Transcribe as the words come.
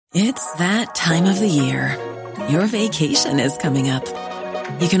It's that time of the year. Your vacation is coming up.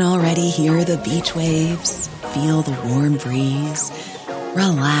 You can already hear the beach waves, feel the warm breeze,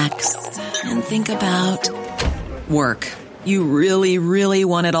 relax, and think about work. You really, really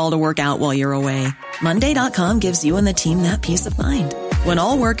want it all to work out while you're away. Monday.com gives you and the team that peace of mind. When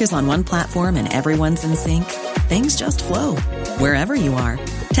all work is on one platform and everyone's in sync, things just flow. Wherever you are,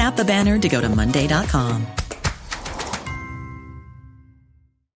 tap the banner to go to Monday.com.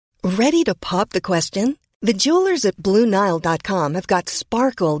 Ready to pop the question? The jewelers at BlueNile.com have got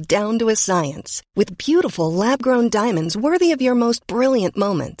sparkle down to a science with beautiful lab-grown diamonds worthy of your most brilliant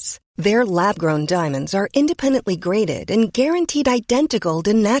moments. Their lab-grown diamonds are independently graded and guaranteed identical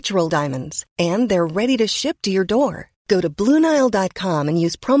to natural diamonds, and they're ready to ship to your door. Go to BlueNile.com and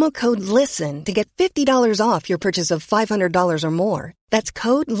use promo code LISTEN to get $50 off your purchase of $500 or more. That's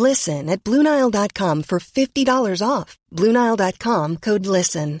code LISTEN at BlueNile.com for $50 off. BlueNile.com, code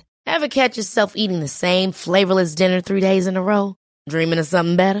LISTEN. Ever catch yourself eating the same flavorless dinner 3 days in a row? Dreaming of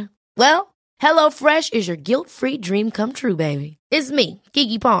something better? Well, HelloFresh is your guilt-free dream come true, baby. It's me,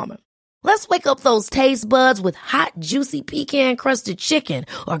 Keke Palmer. Let's wake up those taste buds with hot, juicy pecan-crusted chicken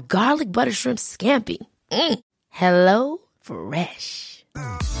or garlic butter shrimp scampi. Hello Fresh.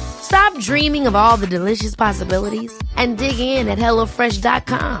 Stop dreaming of all the delicious possibilities and dig in at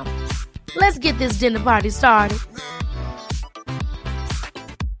HelloFresh.com. Let's get this dinner party started.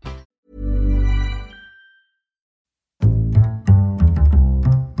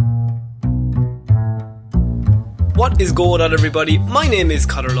 What is going on, everybody? My name is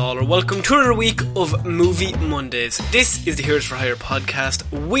Conor Lawler. Welcome to another week of Movie Mondays. This is the Heroes for Hire podcast.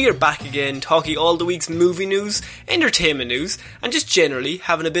 We are back again talking all the week's movie news, entertainment news, and just generally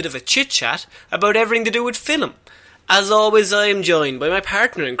having a bit of a chit-chat about everything to do with film. As always, I am joined by my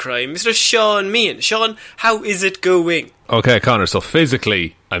partner in crime, Mr. Sean Meehan. Sean, how is it going? Okay, Conor, so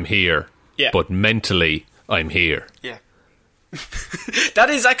physically I'm here, yeah, but mentally I'm here. Yeah. That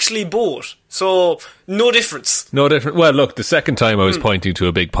is actually both, so no difference. No different. Well, look, the second time I was pointing to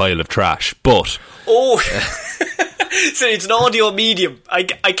a big pile of trash, but... Oh, so it's an audio medium. I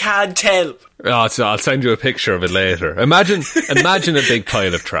can't tell. Oh, so I'll send you a picture of it later. Imagine a big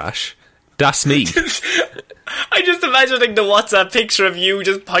pile of trash. That's me. I just imagining the WhatsApp picture of you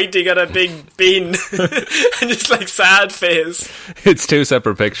just pointing at a big bin and just like sad face. It's two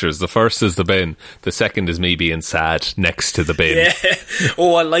separate pictures. The first is the bin. The second is me being sad next to the bin. Yeah.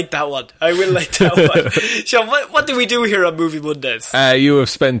 Oh, I like that one. I will like that one. Sean, what do we do here on Movie Mondays? You have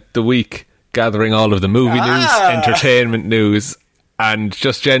spent the week gathering all of the movie news, entertainment news, and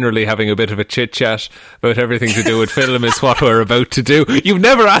just generally having a bit of a chit-chat about everything to do with film is what we're about to do. You've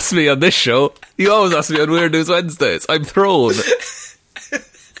never asked me on this show. You always ask me on Weird News Wednesdays. I'm thrown.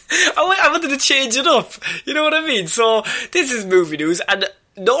 I wanted to change it up. You know what I mean? So, this is movie news, and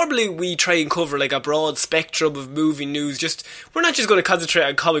normally we try and cover like a broad spectrum of movie news. We're not just going to concentrate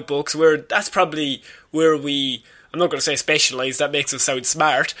on comic books, that's probably where we... I'm not going to say specialise, that makes us sound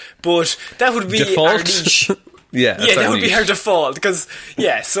smart, but that would be default? Our niche. Yeah, that would be our default, because,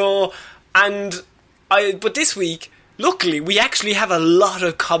 but this week, luckily, we actually have a lot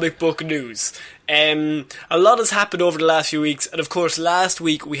of comic book news. A lot has happened over the last few weeks, and of course, last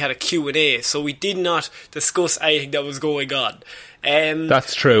week we had a Q&A, so we did not discuss anything that was going on.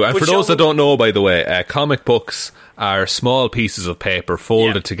 That's true, and for those that don't know, by the way, comic books are small pieces of paper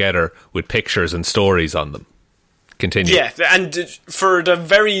folded together with pictures and stories on them. Continue. Yeah, and for the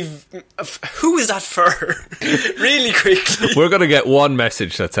very... Who is that for? Really quickly. We're going to get one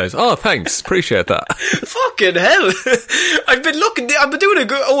message that says, oh, thanks, appreciate that. Fucking hell. I've been doing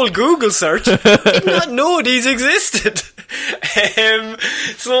an old Google search. Did not know these existed.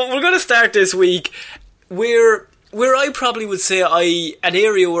 So we're going to start this week where I probably would say an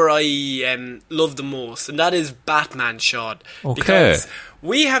area where I love the most, and that is Batman, Sean. Okay. Because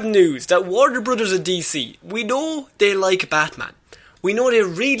we have news that Warner Brothers and DC, we know they like Batman. We know they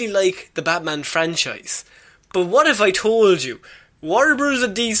really like the Batman franchise. But what if I told you Warner Brothers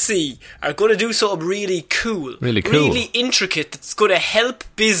and DC are going to do something really cool, really intricate, that's going to help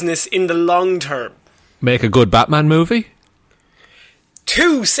business in the long term? Make a good Batman movie?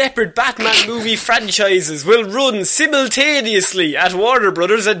 2 separate Batman movie franchises will run simultaneously at Warner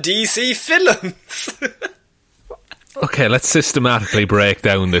Brothers and DC Films. Okay, let's systematically break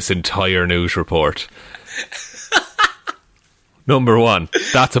down this entire news report. Number 1,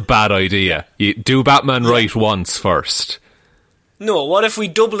 that's a bad idea. You do Batman right once first. No, what if we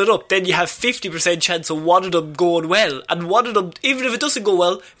double it up? Then you have 50% chance of one of them going well. And one of them, even if it doesn't go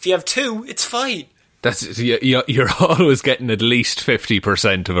well, if you have 2, it's fine. You're always getting at least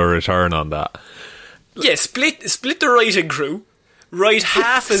 50% of a return on that. Yeah, split the writing crew. write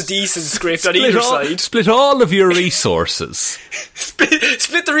half as decent script on either side. Split all of your resources.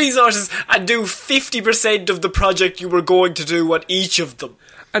 Split the resources and do 50% of the project you were going to do on each of them.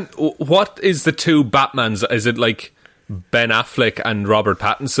 And what is the two Batmans? Is it like Ben Affleck and Robert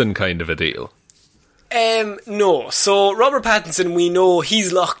Pattinson kind of a deal? No. So Robert Pattinson, we know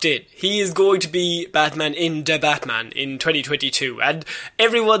he's locked in. He is going to be Batman in The Batman in 2022, and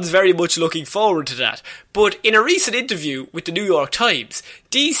everyone's very much looking forward to that. But in a recent interview with the New York Times,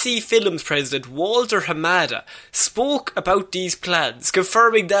 DC Films president Walter Hamada spoke about these plans,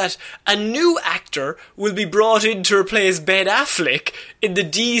 confirming that a new actor will be brought in to replace Ben Affleck in the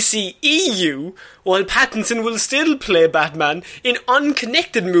DCEU, while Pattinson will still play Batman in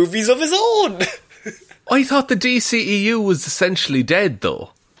unconnected movies of his own. I thought the DCEU was essentially dead, though.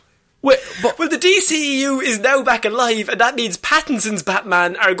 Well, the DCEU is now back alive, and that means Pattinson's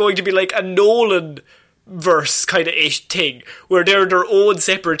Batman are going to be like a Nolan-verse kind of ish thing, where they're their own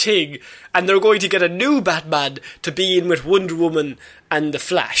separate thing, and they're going to get a new Batman to be in with Wonder Woman and The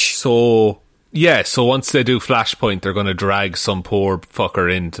Flash. So once they do Flashpoint, they're going to drag some poor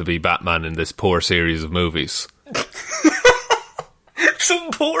fucker in to be Batman in this poor series of movies.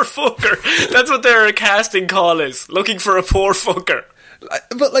 Some poor fucker. That's what their casting call is. Looking for a poor fucker.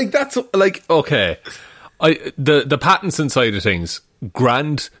 But like that's like okay. The Pattinson side of things,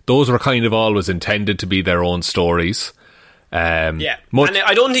 grand. Those were kind of always intended to be their own stories. And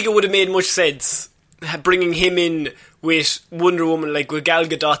I don't think it would have made much sense bringing him in with Wonder Woman, like with Gal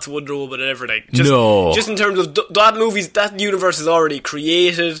Gadot's Wonder Woman and everything. Just in terms of that universe is already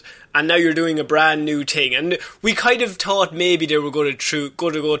created, and now you're doing a brand new thing. And we kind of thought maybe they were going to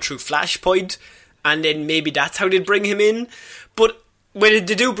go through Flashpoint, and then maybe that's how they'd bring him in. But when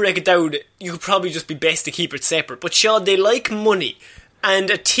they do break it down, you could probably just be best to keep it separate. But Sean, they like money, and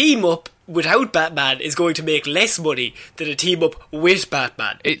a team up without Batman is going to make less money than a team up with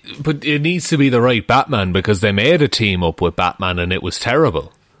Batman. But it needs to be the right Batman, because they made a team up with Batman and it was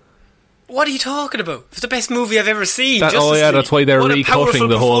terrible. What are you talking about? It's the best movie I've ever seen. That's why they're recutting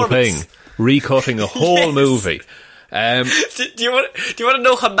the whole thing. Recutting a whole movie. Do you want to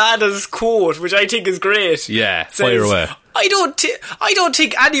know Hamada's quote, which I think is great? Yeah, says, fire away. I don't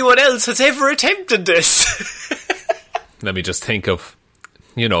think anyone else has ever attempted this. Let me just think of,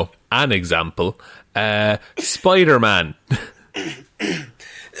 an example. Spider-Man.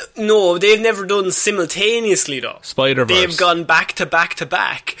 No, they've never done simultaneously though. Spider-Verse. They've gone back to back to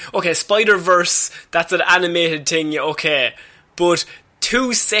back. Okay, Spider-Verse, that's an animated thing, okay. But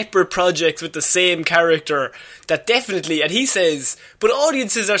two separate projects with the same character, that definitely, and he says, but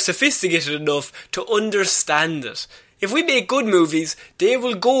audiences are sophisticated enough to understand it. If we make good movies, they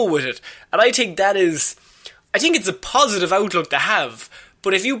will go with it. And I think it's a positive outlook to have.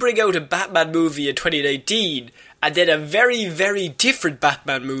 But if you bring out a Batman movie in 2019 and then a very, very different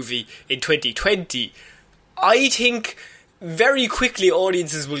Batman movie in 2020, I think very quickly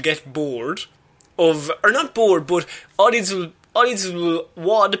audiences will get bored of, or not bored, but audiences will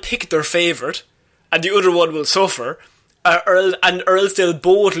one, pick their favourite, and the other one will suffer, or else they'll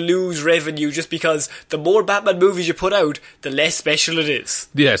both lose revenue just because the more Batman movies you put out, the less special it is.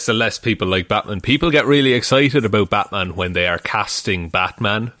 Yes, the less people like Batman. People get really excited about Batman when they are casting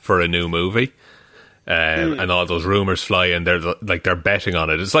Batman for a new movie. And all those rumours fly, and they're betting on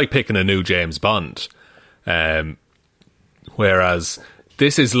it. It's like picking a new James Bond. Whereas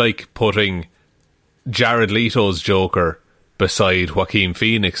this is like putting Jared Leto's Joker beside Joaquin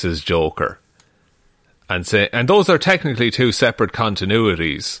Phoenix's Joker. And those are technically two separate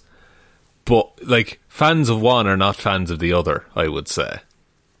continuities, but like fans of one are not fans of the other, I would say.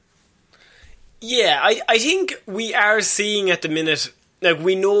 Yeah, I think we are seeing at the minute, like,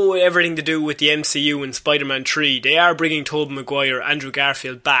 we know everything to do with the MCU and Spider-Man 3. They are bringing Tobey Maguire, Andrew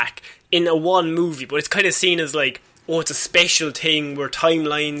Garfield back in a one movie, but it's kind of seen as like, oh, it's a special thing where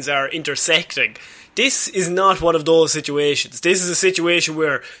timelines are intersecting. This is not one of those situations. This is a situation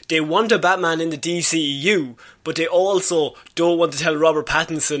where they want a Batman in the DCEU, but they also don't want to tell Robert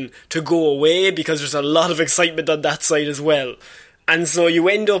Pattinson to go away, because there's a lot of excitement on that side as well. And so you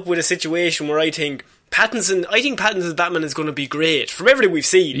end up with a situation where I think Pattinson's Batman is going to be great from everything we've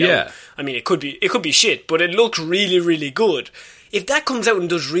seen. Yeah. Now, I mean, it could be shit, but it looks really, really good. If that comes out and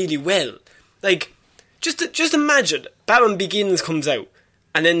does really well, like, just imagine Batman Begins comes out,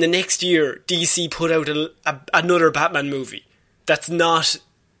 and then the next year DC put out another Batman movie that's not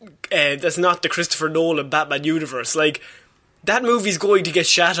the Christopher Nolan Batman universe. Like, that movie's going to get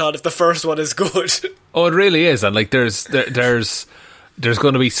shat on if the first one is good. Oh, it really is. And like there's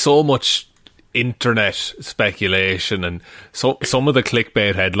going to be so much internet speculation, and so some of the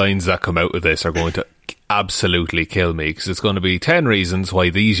clickbait headlines that come out of this are going to absolutely kill me, because it's going to be 10 reasons why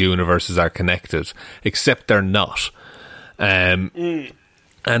these universes are connected, except they're not. And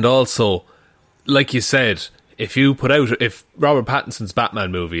also, like you said, if Robert Pattinson's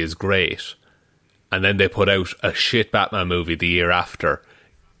Batman movie is great, and then they put out a shit Batman movie the year after,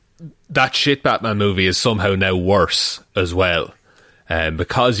 that shit Batman movie is somehow now worse as well,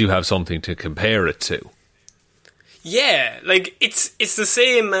 because you have something to compare it to. Yeah, like, it's the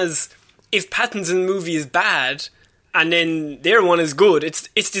same as if Pattinson's movie is bad and then their one is good. It's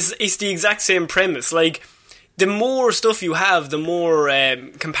the exact same premise. Like, the more stuff you have, the more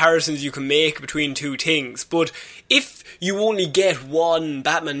comparisons you can make between two things. But if you only get one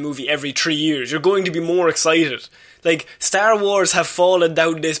Batman movie every 3 years, you're going to be more excited. Like, Star Wars have fallen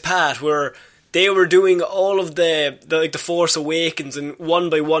down this path where they were doing all of the Force Awakens and one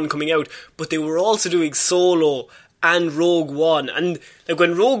by one coming out, but they were also doing Solo and Rogue One. And like,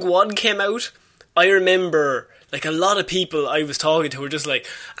 when Rogue One came out, I remember like a lot of people I was talking to were just like,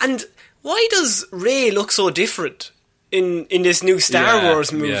 and why does Rey look so different in this new Star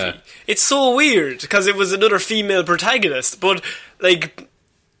Wars movie? Yeah. It's so weird because it was another female protagonist. But like,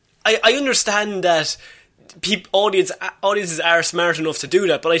 I understand that audiences are smart enough to do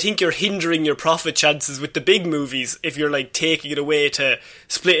that, but I think you're hindering your profit chances with the big movies if you're like taking it away to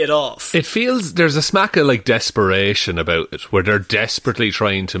split it off. It feels there's a smack of like desperation about it, where they're desperately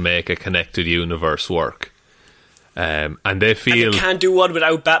trying to make a connected universe work, and they feel and they can't do one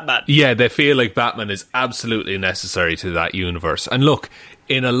without Batman. Yeah, they feel like Batman is absolutely necessary to that universe. And look,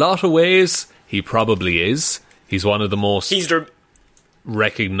 in a lot of ways, he probably is. He's one of the most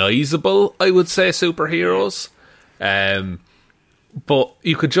recognisable, I would say, superheroes. But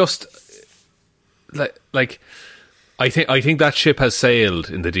you could just like I think that ship has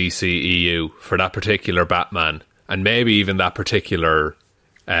sailed in the DCEU for that particular Batman, and maybe even that particular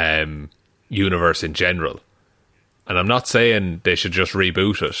universe in general. And I'm not saying they should just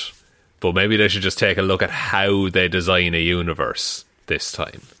reboot it, but maybe they should just take a look at how they design a universe this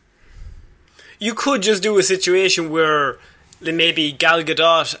time. You could just do a situation where maybe Gal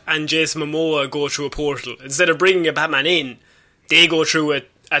Gadot and Jason Momoa go through a portal. Instead of bringing a Batman in, they go through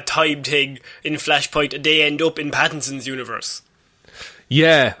a time thing in Flashpoint and they end up in Pattinson's universe.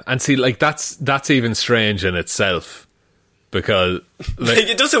 Yeah, and see, like, that's even strange in itself, because like,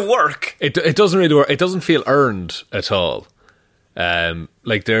 it doesn't work. It doesn't really work. It doesn't feel earned at all.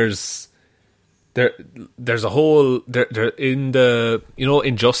 Like there's a whole there in the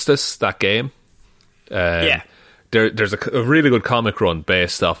Injustice, that game. Yeah. There's a really good comic run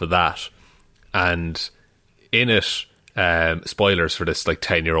based off of that, and in it, spoilers for this like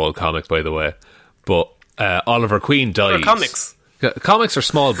 10-year-old comic, by the way, but Oliver Queen dies. Or comics. Comics are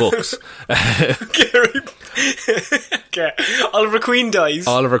small books. Okay. Oliver Queen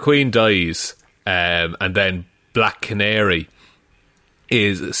dies. And then Black Canary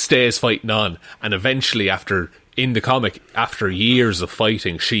stays fighting on, and eventually, in the comic, after years of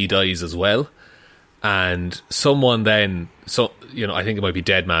fighting, she dies as well. And someone then, I think it might be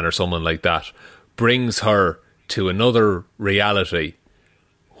Deadman or someone like that, brings her to another reality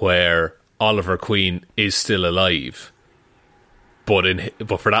where Oliver Queen is still alive. But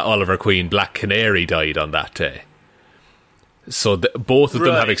for that Oliver Queen, Black Canary died on that day. So both of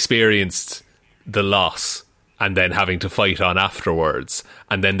them have experienced the loss and then having to fight on afterwards.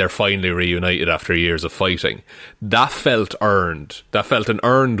 And then they're finally reunited after years of fighting. That felt earned. That felt an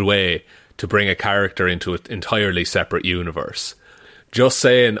earned way to bring a character into an entirely separate universe. Just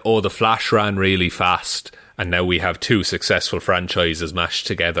saying, the Flash ran really fast and now we have two successful franchises mashed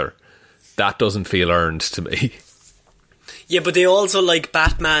together, that doesn't feel earned to me. Yeah, but they also like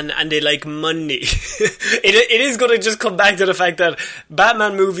Batman and they like money. It is going to just come back to the fact that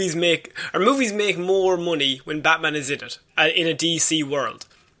Batman movies make more money when Batman is in it, in a DC world.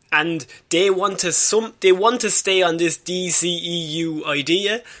 And they want to stay on this DCEU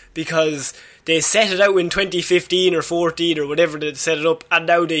idea because they set it out in 2015 or 14 or whatever they set it up, and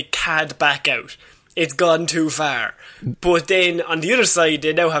now they can't back out. It's gone too far. But then on the other side,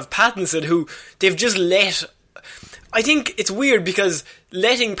 they now have Pattinson, who they've just let. I think it's weird because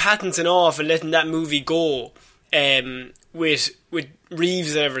letting Pattinson off and letting that movie go with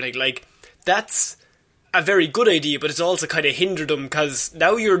Reeves and everything, like, that's a very good idea, but it's also kind of hindered them because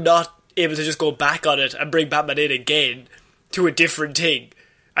now you're not able to just go back on it and bring Batman in again to a different thing.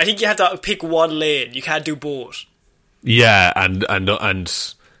 I think you have to pick one lane. You can't do both. Yeah, and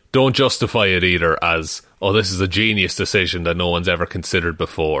don't justify it either as, this is a genius decision that no one's ever considered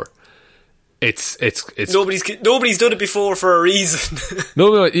before. It's nobody's done it before for a reason.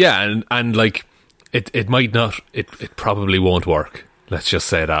 No, yeah, and like it might not. It probably won't work. Let's just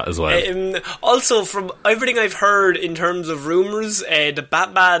say that as well. Also, from everything I've heard in terms of rumours, the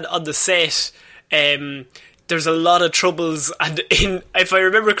Batman on the set, there's a lot of troubles, and if I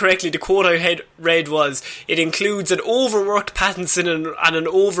remember correctly, the quote I had read was, it includes an overworked Pattinson and an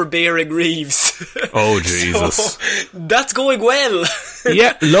overbearing Reeves. Oh, Jesus. So, that's going well.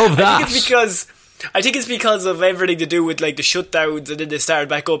 Yeah, love that. I think it's because of everything to do with like the shutdowns, and then they started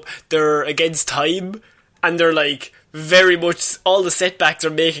back up. They're against time, and they're like very much, all the setbacks are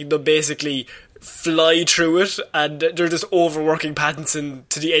making them basically fly through it, and they're just overworking Pattinson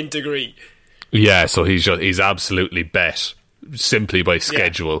to the nth degree. Yeah, so he's absolutely bet simply by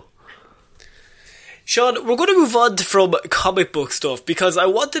schedule. Yeah. Sean, we're going to move on from comic book stuff, because I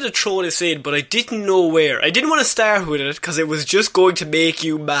wanted to throw this in, but I didn't know where. I didn't want to start with it because it was just going to make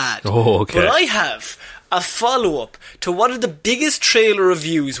you mad. Oh, okay. But I have a follow-up to one of the biggest trailer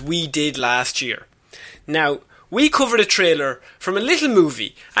reviews we did last year. Now, we covered a trailer from a little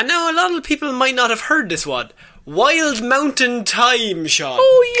movie, and now a lot of people might not have heard this one. Wild Mountain Thyme, Sean.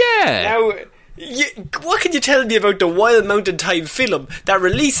 Oh, yeah. Now, what can you tell me about the Wild Mountain Thyme film that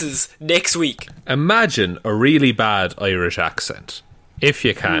releases next week? Imagine a really bad Irish accent, if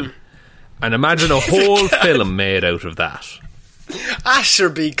you can. And imagine a whole film made out of that. Asher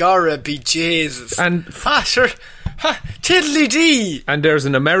be Gara be Jesus. And Asher, tiddly dee. And there's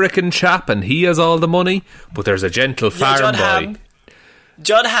an American chap and he has all the money, but there's a gentle farm boy.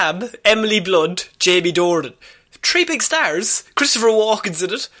 John Hamm, Emily Blunt, Jamie Dornan. 3 big stars. Christopher Walken's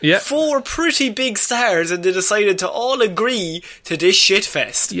in it. Yeah. 4 pretty big stars, and they decided to all agree to this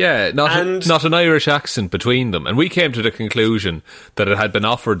shitfest. Yeah, not an Irish accent between them. And we came to the conclusion that it had been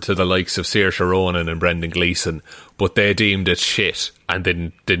offered to the likes of Saoirse Ronan and Brendan Gleeson, but they deemed it shit and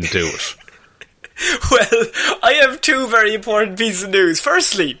didn't do it. Well, I have 2 very important pieces of news.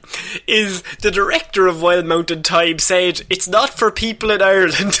 Firstly, is the director of Wild Mountain Thyme said it's not for people in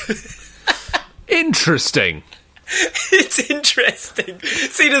Ireland. Interesting. It's interesting.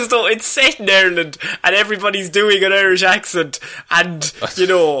 Seeing as though it's set in Ireland and everybody's doing an Irish accent, and, you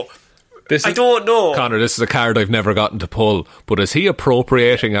know, I don't know. Connor, this is a card I've never gotten to pull, but is he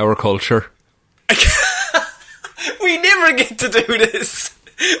appropriating our culture? We never get to do this.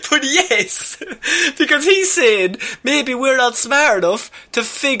 But yes, because he's saying maybe we're not smart enough to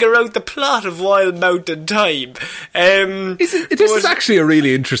figure out the plot of Wild Mountain Thyme. This is actually a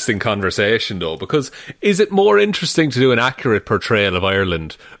really interesting conversation, though, because is it more interesting to do an accurate portrayal of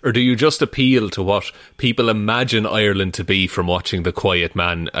Ireland, or do you just appeal to what people imagine Ireland to be from watching The Quiet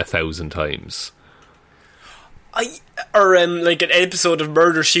Man 1,000 times? Or like an episode of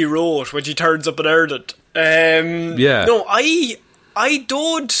Murder, She Wrote when she turns up in Ireland. Yeah. No, I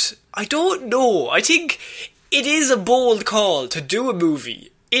don't know. I think it is a bold call to do a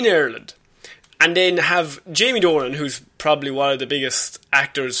movie in Ireland and then have Jamie Dornan, who's probably one of the biggest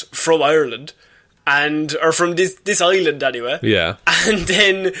actors from Ireland, or from this island anyway. Yeah. And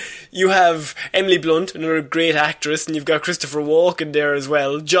then you have Emily Blunt, another great actress, and you've got Christopher Walken there as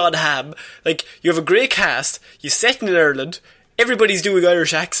well, John Hamm. Like, you have a great cast, you set in Ireland, everybody's doing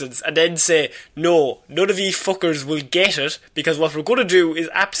Irish accents, and then say, no, none of you fuckers will get it, because what we're going to do is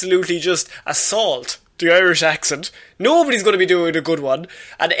absolutely just assault the Irish accent. Nobody's going to be doing a good one,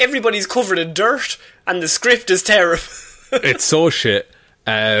 and everybody's covered in dirt, and the script is terrible. It's so shit.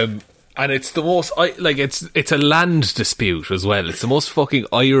 And it's the most, it's a land dispute as well. It's the most fucking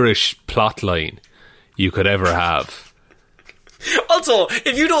Irish plot line you could ever have. Also,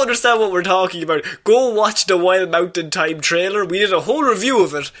 if you don't understand what we're talking about, go watch the Wild Mountain Thyme trailer. We did a whole review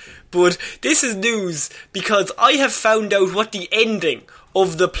of it, but this is news because I have found out what the ending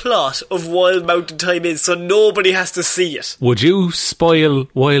of the plot of Wild Mountain Thyme is, so nobody has to see it. Would you spoil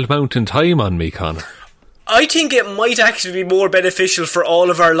Wild Mountain Thyme on me, Connor? I think it might actually be more beneficial for all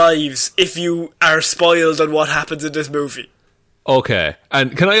of our lives if you are spoiled on what happens in this movie. Okay,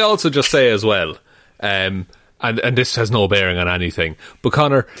 and can I also just say as well, and this has no bearing on anything, but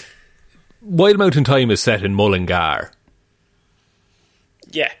Connor, Wild Mountain Thyme is set in Mullingar.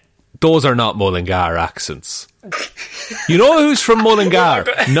 Yeah. Those are not Mullingar accents. You know who's from Mullingar?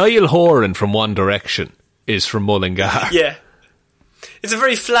 Niall Horan from One Direction is from Mullingar. Yeah. It's a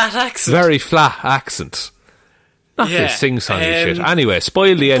very flat accent. Very flat accent. Not this sing-songy shit. Anyway,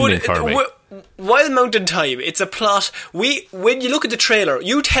 spoil the ending for me. Wild Mountain Thyme, it's a plot. When you look at the trailer,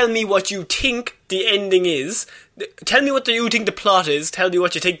 you tell me what you think the ending is. Tell me what you think the plot is. Tell me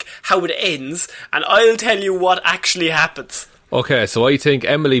what you think how it ends, and I'll tell you what actually happens. Okay, so I think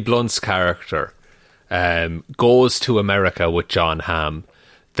Emily Blunt's character goes to America with John Hamm,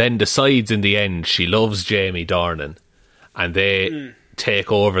 then decides in the end she loves Jamie Dornan, and they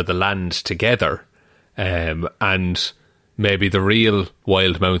take over the land together, and maybe the real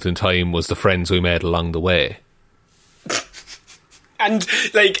Wild Mountain Thyme was the friends we made along the way. And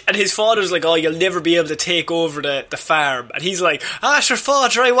his father's like, oh, you'll never be able to take over the farm. And he's like, sure,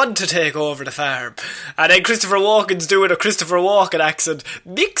 father, I want to take over the farm. And then Christopher Walken's doing a Christopher Walken accent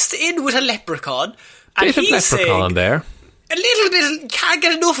mixed in with a leprechaun. And Bit of leprechaun there. A little bit, can't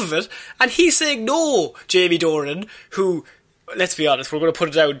get enough of it. And he's saying, no, Jamie Dornan, who, let's be honest, we're going to put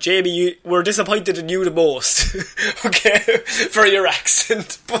it out. Jamie, we're disappointed in you the most. Okay, for your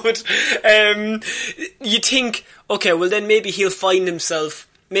accent. But you think, okay, well then maybe he'll find himself,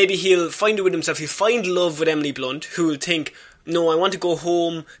 maybe he'll find it with himself, he'll find love with Emily Blunt, who will think, no, I want to go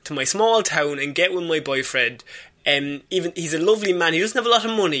home to my small town and get with my boyfriend. Even he's a lovely man, he doesn't have a lot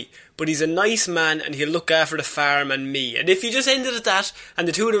of money, but he's a nice man and he'll look after the farm and me. And if you just ended at that and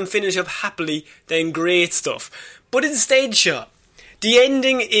the two of them finish up happily, then great stuff. But instead, Shaw, the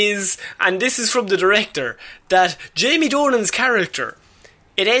ending is, and this is from the director, that Jamie Dornan's character,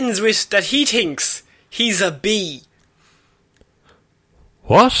 it ends with that he thinks he's a bee.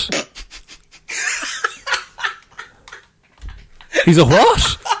 What? He's a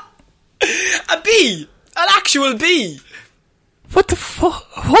what? A bee! An actual bee! What the fuck?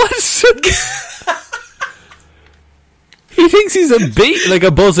 What? He thinks he's a bee? Like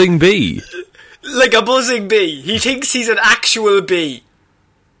a buzzing bee? Like a buzzing bee. He thinks he's an actual bee.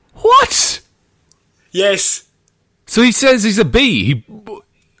 What? Yes. So he says he's a bee.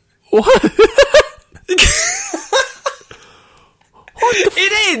 What?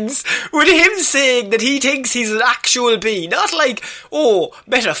 It ends with him saying that he thinks he's an actual bee. Not like,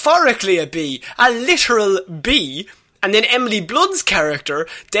 metaphorically a bee. A literal bee. And then Emily Blunt's character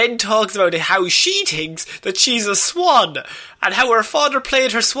then talks about how she thinks that she's a swan. And how her father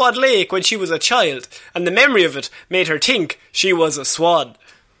played her Swan Lake when she was a child. And the memory of it made her think she was a swan.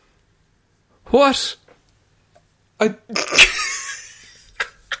 What?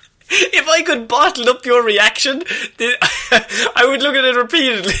 If I could bottle up your reaction, I would look at it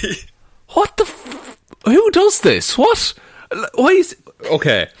repeatedly. What the who does this? What? Why is...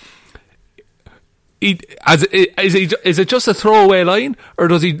 Okay. Is it just a throwaway line? Or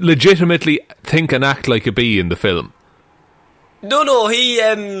does he legitimately think and act like a bee in the film? No, he...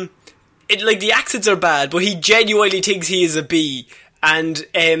 the accents are bad, but he genuinely thinks he is a bee. And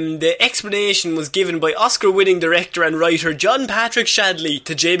the explanation was given by Oscar-winning director and writer John Patrick Shadley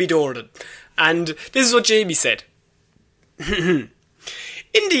to Jamie Dornan. And this is what Jamie said. In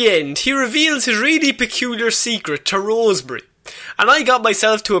the end, he reveals his really peculiar secret to Rosemary. And I got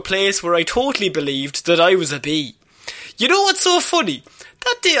myself to a place where I totally believed that I was a bee. You know what's so funny?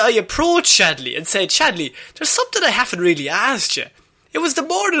 That day I approached Shadley and said, Shadley, there's something I haven't really asked you. It was the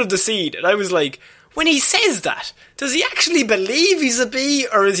morning of the scene, and I was like... When he says that, does he actually believe he's a bee,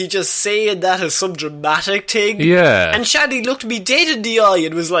 or is he just saying that as some dramatic thing? Yeah. And Shadley looked me dead in the eye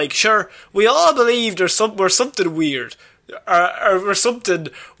and was like, sure, we all believed we're something weird, or we're something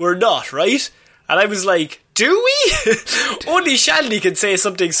we're not, right? And I was like, do we? Only Shadley can say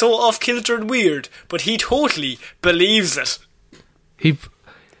something so off-kilter and weird, but he totally believes it.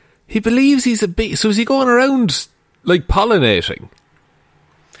 He believes he's a bee, so is he going around, like, pollinating?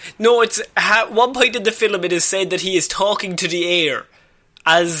 No, it's at one point in the film it is said that he is talking to the air,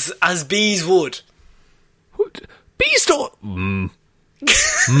 as bees would. What? Bees don't...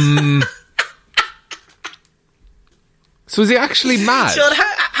 So is he actually mad? Sean,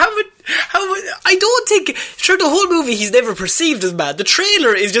 how I don't think... Sure, the whole movie he's never perceived as mad. The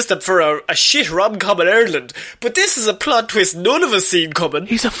trailer is just for a shit rom-com in Ireland. But this is a plot twist none of us seen coming.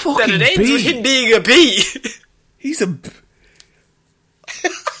 He's a fucking bee. That it ends with him being a bee. He's a...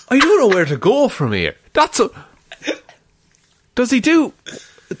 I don't know where to go from here. Does he do...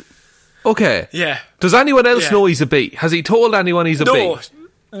 Okay. Yeah. Does anyone else know he's a bee? Has he told anyone he's a bee?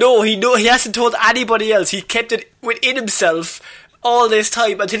 No, he hasn't told anybody else. He kept it within himself all this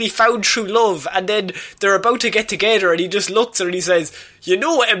time until he found true love, and then they're about to get together and he just looks at her and he says, you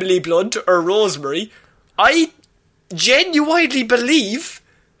know, Emily Blunt, or Rosemary, I genuinely believe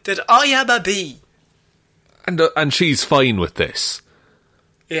that I am a bee. And she's fine with this.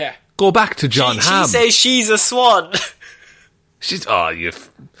 Yeah. Go back to John Hamm. She says she's a swan. She's...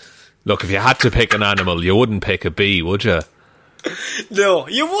 Look, if you had to pick an animal, you wouldn't pick a bee, would you? No,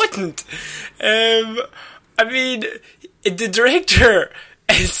 you wouldn't. I mean, the director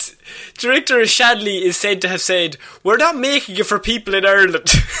Shadley is said to have said, we're not making it for people in Ireland.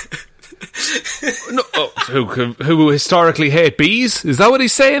 No, who historically hate bees? Is that what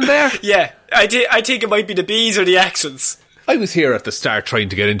he's saying there? Yeah, I think it might be the bees or the accents. I was here at the start trying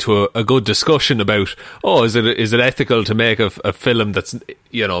to get into a good discussion about, is it ethical to make a film that's,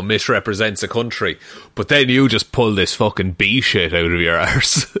 misrepresents a country? But then you just pull this fucking B shit out of your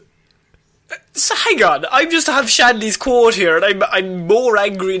arse. So hang on, I just have Shanley's quote here, and I'm more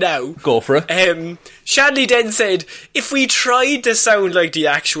angry now. Go for it. Shanley then said, if we tried to sound like the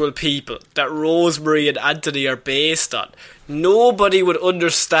actual people that Rosemary and Anthony are based on, nobody would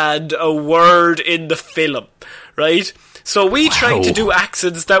understand a word in the film, right? So we tried to do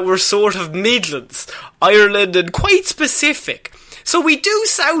accents that were sort of Midlands, Ireland, and quite specific. So we do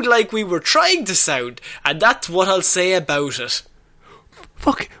sound like we were trying to sound, and that's what I'll say about it.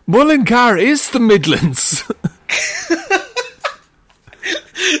 Fuck, Mullingar is the Midlands.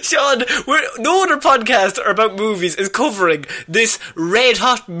 Sean, no other podcast about movies is covering this red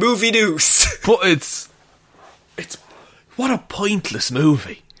hot movie news. But it's what a pointless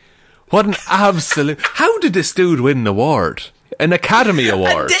movie. What an absolute... How did this dude win an award? An Academy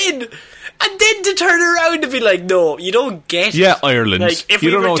Award? And then to turn around and be like, no, you don't get it. Yeah, Ireland. Like, if you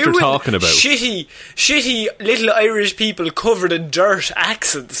we don't were know what you're talking about. Shitty little Irish people covered in dirt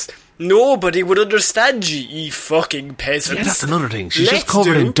accents, nobody would understand you fucking peasants. Yeah, that's another thing. She's just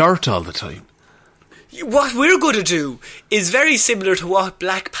covered in dirt all the time. What we're going to do is very similar to what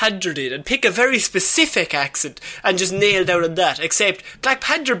Black Panther did, and pick a very specific accent and just nail down on that, except Black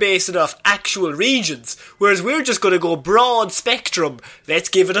Panther based it off actual regions, whereas we're just going to go broad spectrum. Let's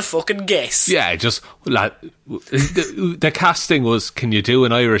give it a fucking guess. Yeah, just... the casting was, can you do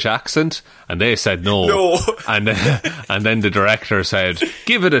an Irish accent? And they said no. No. And then the director said,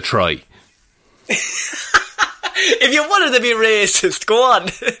 give it a try. If you wanted to be racist, go on.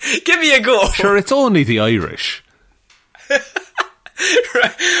 Give me a go. Sure, it's only the Irish.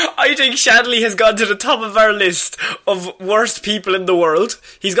 Right. I think Shanley has gone to the top of our list of worst people in the world.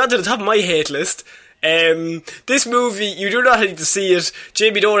 He's gone to the top of my hate list. This movie, you do not need to see it.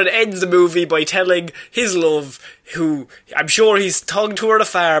 Jamie Dornan ends the movie by telling his love, who I'm sure he's talking to her at a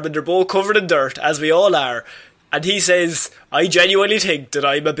farm and they're both covered in dirt, as we all are. And he says, I genuinely think that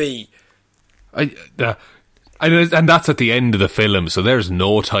I'm a bee. And that's at the end of the film, so there's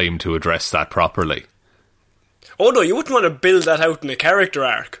no time to address that properly. Oh no, you wouldn't want to build that out in a character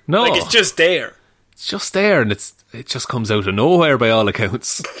arc. No. Like, it's just there. It's just there, and it just comes out of nowhere by all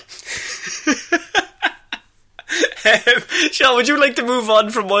accounts. Sean, would you like to move on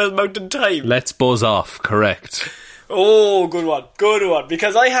from Wild Mountain Thyme? Let's buzz off, correct. Oh, good one.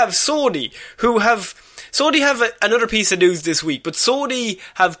 Because I have Sony, Sony have another piece of news this week, but Sony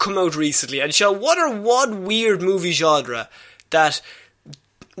have come out recently and show what weird movie genre that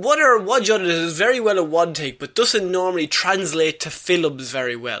is very well a one take but doesn't normally translate to films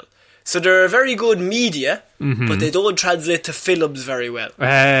very well. So they're a very good media, but they don't translate to films very well.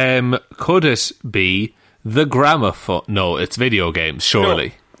 Could it be the gramophone? No, it's video games,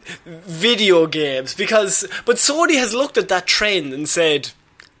 surely. No, video games, but Sony has looked at that trend and said,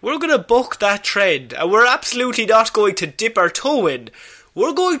 we're going to buck that trend, and we're absolutely not going to dip our toe in.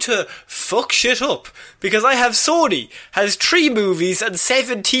 We're going to fuck shit up, because I have Sony has 3 movies and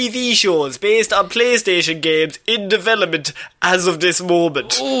 7 TV shows based on PlayStation games in development as of this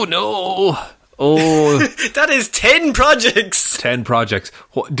moment. Oh no! Oh, that is 10 projects. 10 projects.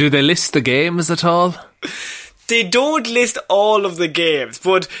 Do they list the games at all? They don't list all of the games,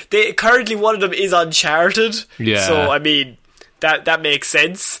 but currently one of them is Uncharted. Yeah. So I mean, that makes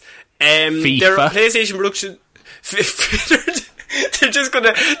sense. FIFA. Their PlayStation production. They're just going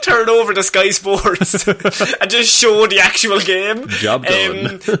to turn over to Sky Sports and just show the actual game. Job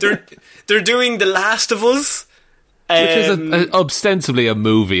done. They're doing The Last of Us. Which is ostensibly a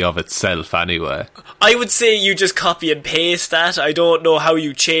movie of itself anyway. I would say you just copy and paste that. I don't know how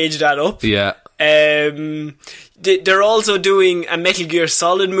you change that up. Yeah. They're also doing a Metal Gear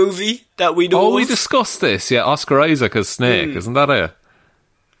Solid movie that we know of. We discussed this. Yeah, Oscar Isaac as Snake, isn't that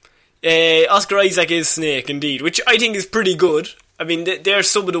it? Oscar Isaac is Snake, indeed, which I think is pretty good. I mean, they're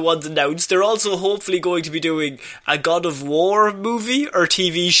some of the ones announced. They're also hopefully going to be doing a God of War movie or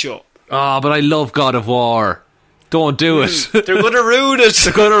TV show. Oh, but I love God of War. Don't do it. They're going to ruin it.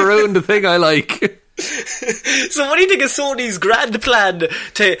 They're going to ruin the thing I like. So what do you think of Sony's grand plan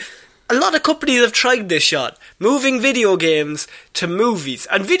to... A lot of companies have tried this shot, moving video games to movies.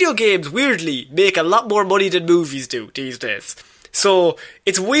 And video games, weirdly, make a lot more money than movies do these days. So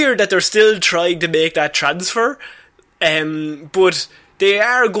it's weird that they're still trying to make that transfer. But they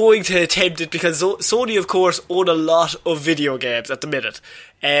are going to attempt it because Sony, of course, own a lot of video games at the minute.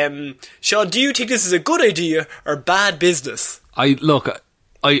 Sean, do you think this is a good idea or bad business?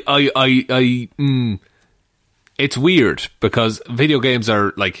 It's weird because video games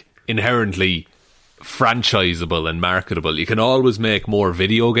are like inherently franchisable and marketable. You can always make more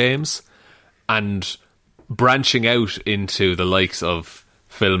video games, and branching out into the likes of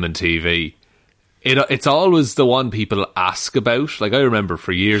film and TV, it's always the one people ask about. Like, I remember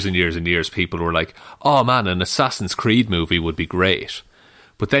for years and years and years, people were like, oh man, an Assassin's Creed movie would be great.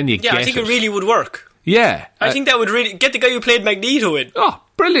 But then you get I think it really would work. Yeah. I think that would really... Get the guy who played Magneto in. Oh,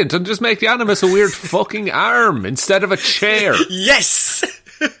 brilliant. And just make the Animus a weird fucking arm instead of a chair. Yes!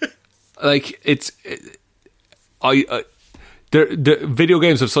 Like, the video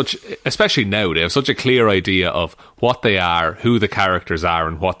games have such, especially now, they have such a clear idea of what they are, who the characters are,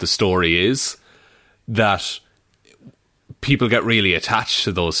 and what the story is, that people get really attached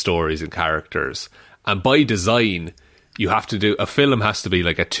to those stories and characters. And by design, a film has to be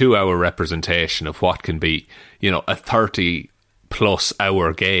like a 2-hour representation of what can be, a 30-plus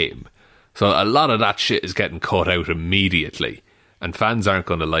hour game. So a lot of that shit is getting cut out immediately, and fans aren't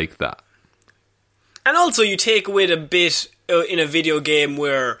going to like that. And also, you take away the bit in a video game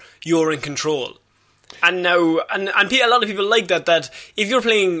where you're in control. And now, and a lot of people like that if you're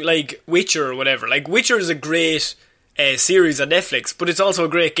playing, like, Witcher or whatever, like, Witcher is a great series on Netflix, but it's also a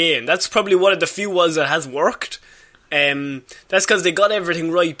great game. That's probably one of the few ones that has worked. That's because they got everything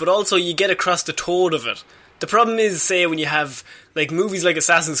right, but also you get across the tone of it. The problem is, say, when you have, like, movies like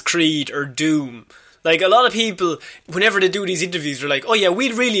Assassin's Creed or Doom, like, a lot of people, whenever they do these interviews, they're like, oh yeah,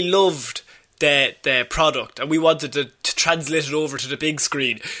 we really loved the product and we wanted to translate it over to the big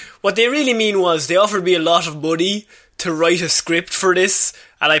screen. What they really mean was they offered me a lot of money to write a script for this,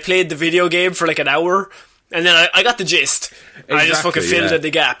 and I played the video game for like an hour, and then I got the gist. Exactly, I just fucking filled in the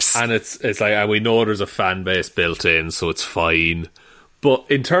gaps. And it's like, and we know there's a fan base built in, so it's fine. But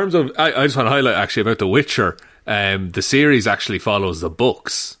in terms of, I just want to highlight actually about The Witcher, the series actually follows the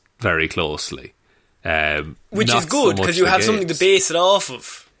books very closely. Which is good, because you have something to base it off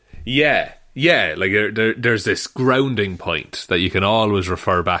of. Yeah, like there's this grounding point that you can always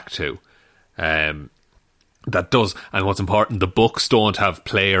refer back to. That does, and what's important, the books don't have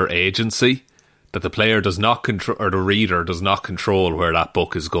player agency. That the player does not control, or the reader does not control where that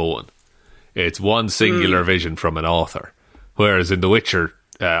book is going. It's one singular vision from an author. Whereas in The Witcher,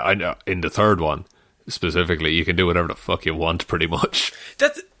 in the third one specifically, you can do whatever the fuck you want, pretty much.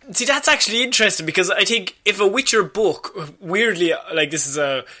 That's actually interesting, because I think if a Witcher book, weirdly, like this is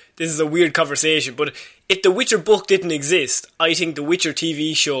a weird conversation, but if the Witcher book didn't exist, I think the Witcher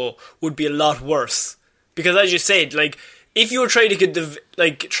TV show would be a lot worse. Because as you said, like, if you were trying to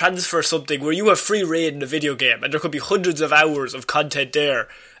transfer something where you have free reign in a video game, and there could be hundreds of hours of content there,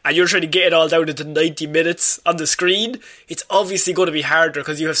 and you're trying to get it all down into 90 minutes on the screen, it's obviously going to be harder,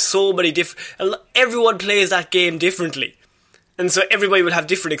 because you have so many everyone plays that game differently. And so everybody will have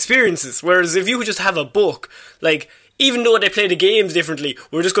different experiences. Whereas if you could just have a book, like, even though they play the games differently,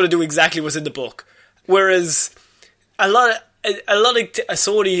 we're just going to do exactly what's in the book. Whereas a lot of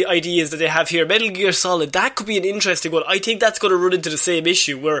Sony ideas that they have here, Metal Gear Solid, that could be an interesting one. I think that's going to run into the same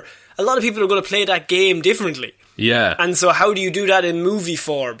issue, where a lot of people are going to play that game differently. Yeah. And so how do you do that in movie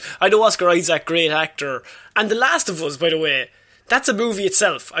form? I know Oscar Isaac, great actor. And The Last of Us, by the way, that's a movie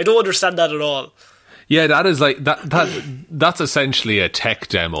itself. I don't understand that at all. Yeah, that is like that's essentially a tech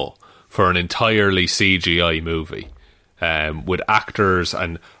demo for an entirely CGI movie, with actors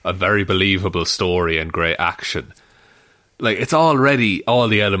and a very believable story and great action. Like, it's already, all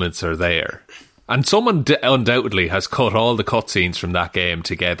the elements are there, and someone undoubtedly has cut all the cutscenes from that game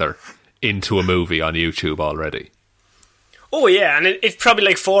together into a movie on YouTube already. Oh yeah, and it's probably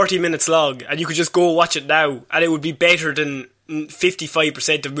like 40 minutes long, and you could just go watch it now, and it would be better than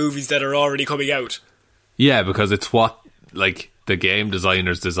 55% of movies that are already coming out. Yeah, because it's what, like, the game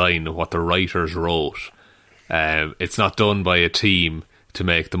designers designed, what the writers wrote. It's not done by a team to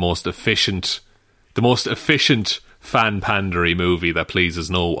make the most efficient fan-pandery movie that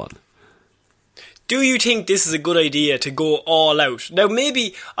pleases no one. Do you think this is a good idea to go all out? Now,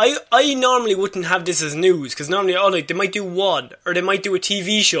 maybe, I normally wouldn't have this as news, because normally, they might do one, or they might do a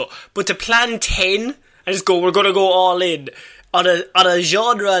TV show, but to plan 10, and just go, we're going to go all in, on a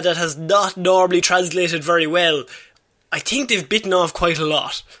genre that has not normally translated very well, I think they've bitten off quite a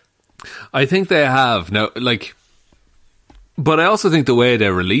lot. I think they have. Now, like, but I also think the way they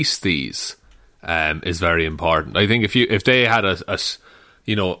release these is very important. I think if they had a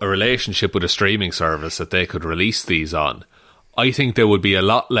relationship with a streaming service that they could release these on, I think they would be a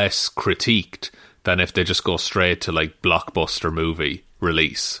lot less critiqued than if they just go straight to, like, blockbuster movie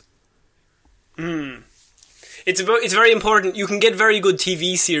release. It's very important. You can get very good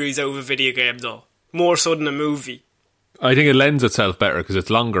TV series out of a video game, though, more so than a movie. I think it lends itself better because it's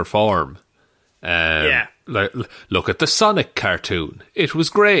longer form. Yeah. Look at the Sonic cartoon. It was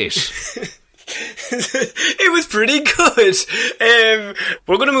great. It was pretty good.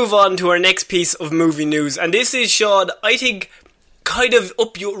 We're going to move on to our next piece of movie news, and this is, Sean, I think, kind of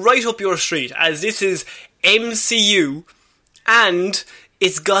right up your street, as this is MCU, and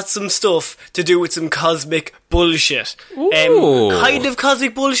it's got some stuff to do with some cosmic bullshit. Kind of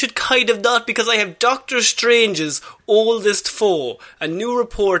cosmic bullshit, kind of not, because I have Doctor Strange's oldest foe. A new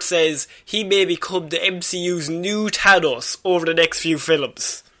report says he may become the MCU's new Thanos over the next few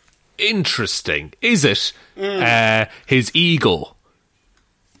films. Interesting. Is it his ego?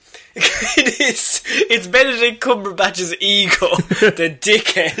 It is. It's Benedict Cumberbatch's ego, the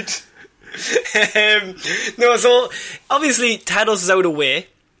dickhead. No, so obviously Thanos is out of the way,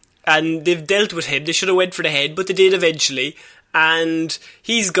 and they've dealt with him. They should have went for the head, but they did eventually, and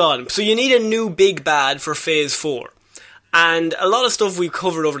he's gone. So you need a new big bad for Phase 4. And a lot of stuff we've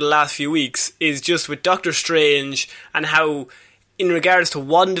covered over the last few weeks is just with Doctor Strange and how, in regards to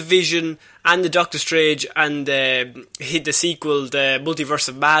WandaVision and the Doctor Strange and the sequel, the Multiverse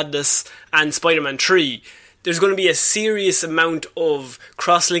of Madness and Spider-Man 3, there's going to be a serious amount of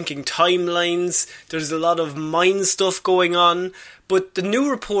cross-linking timelines. There's a lot of mind stuff going on. But the new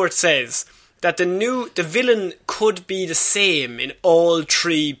report says that the villain could be the same in all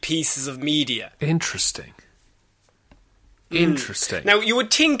three pieces of media. Interesting. Now, you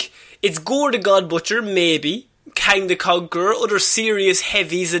would think it's Gore the God Butcher, maybe, Kang the Conqueror, other serious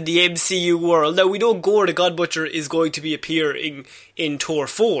heavies in the MCU world. Now, we know Gore the God Butcher is going to be appearing in Thor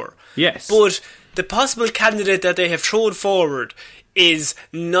 4. Yes. But the possible candidate that they have thrown forward is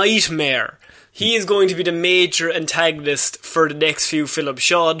Nightmare. He is going to be the major antagonist for the next few films.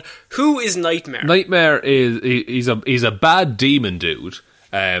 Sean, who is Nightmare? Nightmare he's a bad demon dude,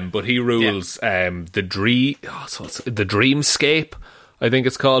 but he rules the dreamscape, I think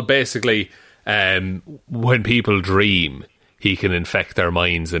it's called. Basically, when people dream, he can infect their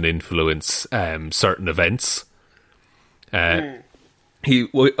minds and influence certain events. I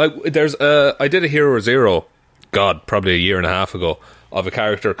did a Hero Zero, probably a year and a half ago, of a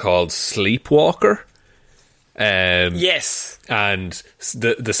character called Sleepwalker. Yes. And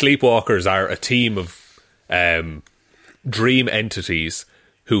the Sleepwalkers are a team of dream entities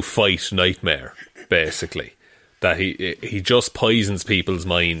who fight Nightmare, basically. That he just poisons people's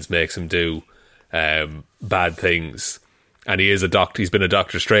minds, makes them do bad things. And he's been a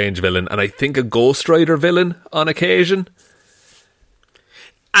Doctor Strange villain, and I think a Ghost Rider villain on occasion.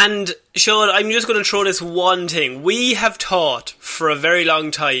 And, Sean, I'm just going to throw this one thing. We have taught for a very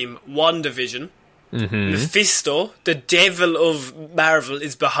long time WandaVision. Mephisto, the devil of Marvel,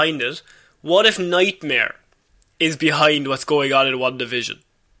 is behind it. What if Nightmare is behind what's going on in WandaVision?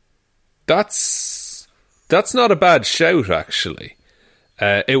 That's not a bad shout, actually.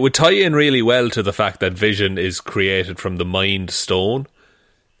 It would tie in really well to the fact that Vision is created from the Mind Stone.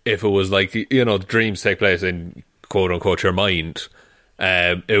 If it was like, dreams take place in, quote-unquote, your mind,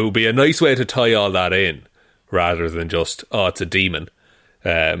 it would be a nice way to tie all that in, rather than just, it's a demon.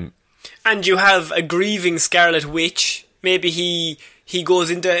 And you have a grieving Scarlet Witch. Maybe he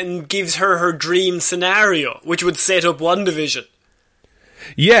goes into and gives her dream scenario, which would set up WandaVision.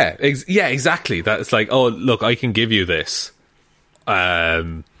 Yeah, exactly. That's like, look, I can give you this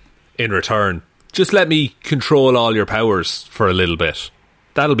in return. Just let me control all your powers for a little bit.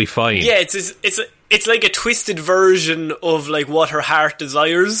 That'll be fine. Yeah, it's like a twisted version of like what her heart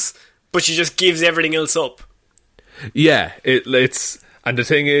desires, but she just gives everything else up. Yeah, it's and the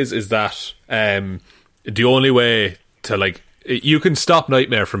thing is that the only way to you can stop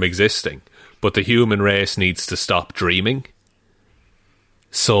Nightmare from existing, but the human race needs to stop dreaming.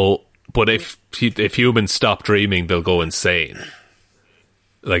 So, but if humans stop dreaming, they'll go insane.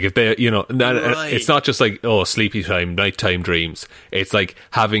 Like if they, right. It's not just like, sleepy time, nighttime dreams. It's like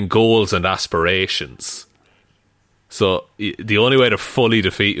having goals and aspirations. So the only way to fully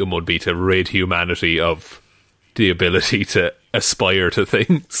defeat them would be to rid humanity of the ability to aspire to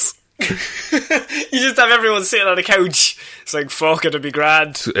things. You just have everyone sitting on a couch. It's like, fuck, it'll be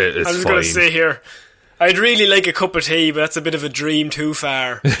grand. I'm just going to sit here. I'd really like a cup of tea, but that's a bit of a dream too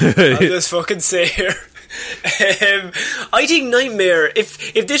far. I'll just fucking sit here. I think Nightmare,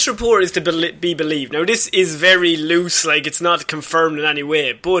 if this report is to be believed, now this is very loose, like it's not confirmed in any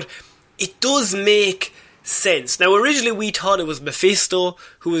way, but it does make sense. Now originally we thought it was Mephisto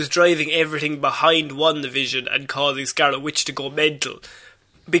who was driving everything behind WandaVision and causing Scarlet Witch to go mental,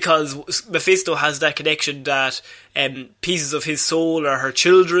 because Mephisto has that connection that pieces of his soul are her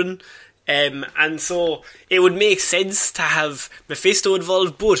children. And so it would make sense to have Mephisto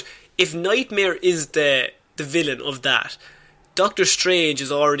involved, but if Nightmare is the villain of that, Doctor Strange is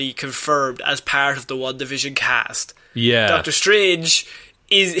already confirmed as part of the WandaVision cast. Yeah. Doctor Strange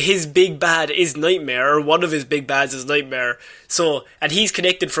his big bad is Nightmare, or one of his big bads is Nightmare. So, and he's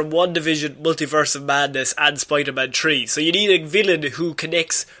connected from WandaVision, Multiverse of Madness, and Spider-Man 3. So you need a villain who can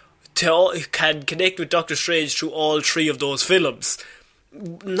connect with Doctor Strange through all three of those films.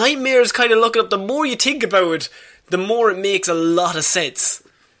 Nightmare is kind of looking up. The more you think about it, the more it makes a lot of sense.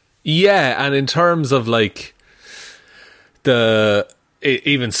 Yeah, and in terms of like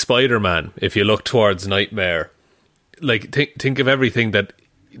even Spider-Man, if you look towards Nightmare, like think of everything that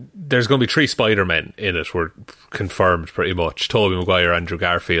there's going to be 3 Spider-Men in it. We're confirmed pretty much. Tobey Maguire, Andrew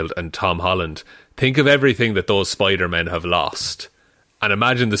Garfield, and Tom Holland. Think of everything that those Spider-Men have lost, and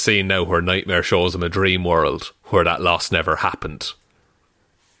imagine the scene now where Nightmare shows them a dream world where that loss never happened.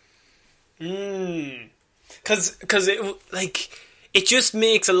 Because it just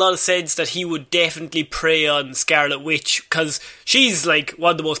makes a lot of sense that he would definitely prey on Scarlet Witch, because she's like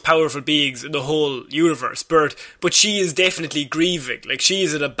one of the most powerful beings in the whole universe, but she is definitely grieving. Like, she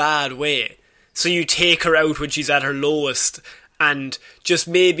is in a bad way. So you take her out when she's at her lowest and just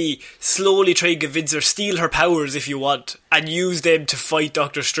maybe slowly try and convince her, steal her powers if you want, and use them to fight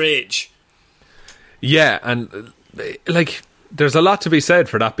Doctor Strange. Yeah, and like there's a lot to be said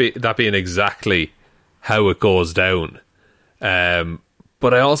for that being exactly how it goes down.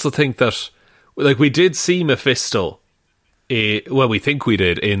 But I also think that, like, we did see Mephisto, we think we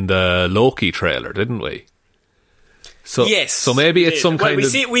did in the Loki trailer, didn't we? So, yes. So maybe it's some kind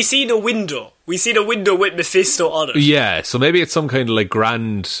of... We see the window. We see the window with Mephisto on it. Yeah, so maybe it's some kind of, like,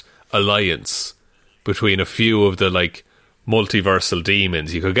 grand alliance between a few of the, like, multiversal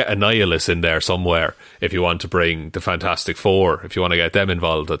demons. You could get Annihilus in there somewhere if you want to bring the Fantastic Four, if you want to get them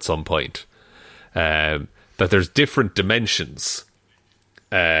involved at some point. That there's different dimensions.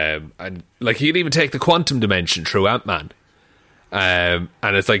 And, like, you can even take the quantum dimension through Ant-Man. And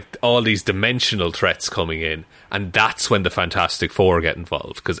it's like all these dimensional threats coming in, and that's when the Fantastic Four get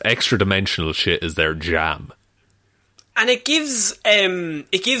involved, because extra dimensional shit is their jam. And it gives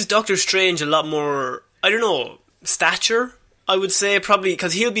Doctor Strange a lot more, I don't know, stature, I would say, probably,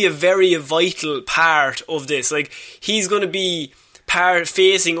 because he'll be a very vital part of this. Like, he's going to be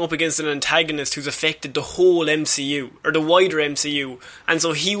facing up against an antagonist who's affected the whole MCU, or the wider MCU, and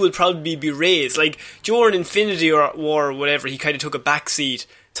so he will probably be raised. Like, during Infinity War or whatever, he kind of took a backseat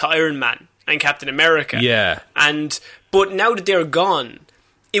to Iron Man and Captain America. Yeah. But now that they're gone,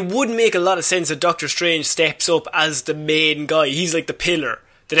 it would make a lot of sense that Doctor Strange steps up as the main guy. He's like the pillar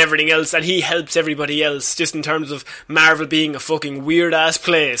than everything else, and he helps everybody else, just in terms of Marvel being a fucking weird ass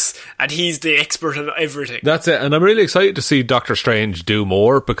place, and he's the expert on everything. That's it, and I'm really excited to see Doctor Strange do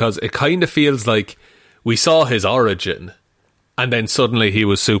more, because it kind of feels like we saw his origin, and then suddenly he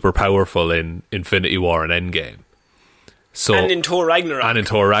was super powerful in Infinity War and Endgame. So, and in Thor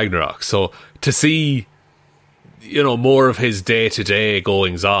Ragnarok. So to see, you know, more of his day-to-day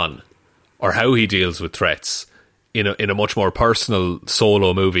goings on, or how he deals with threats in a much more personal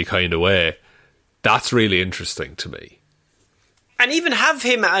solo movie kind of way, that's really interesting to me. And even have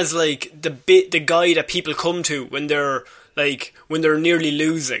him as like the guy that people come to when they're nearly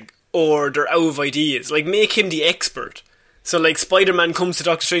losing or they're out of ideas. Like, make him the expert. So like Spider-Man comes to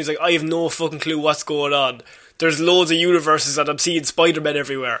Doctor Strange like, I have no fucking clue what's going on. There's loads of universes and I'm seeing Spider-Man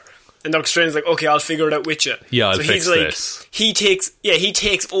everywhere. And Doctor Strange's like, okay, I'll figure it out with you. Yeah, I'll fix this. He takes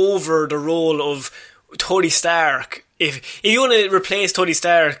over the role of Tony Stark. If you want to replace Tony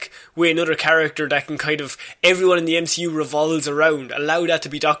Stark with another character that can kind of, everyone in the MCU revolves around, allow that to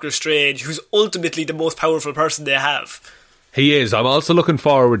be Doctor Strange, who's ultimately the most powerful person they have. He is. I'm also looking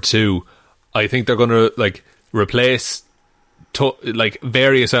forward to, I think they're going to like replace like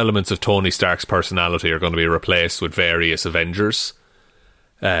various elements of Tony Stark's personality are going to be replaced with various Avengers.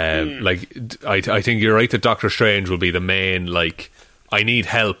 Like, I think you're right that Doctor Strange will be the main, like, I need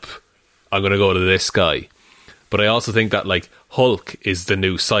help, I'm going to go to this guy. But I also think that, like, Hulk is the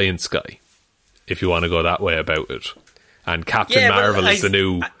new science guy, if you want to go that way about it. And Captain Marvel is the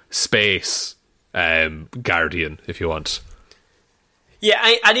new space guardian, if you want. Yeah,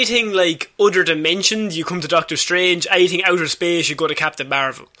 anything, like, other dimensions, you come to Doctor Strange. Anything outer space, you go to Captain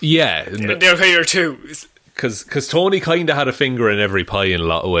Marvel. Yeah. They're kind of two. Because Tony kind of had a finger in every pie in a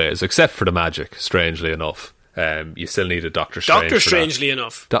lot of ways, except for the magic, strangely enough. You still need a Doctor Strange. Doctor Strangely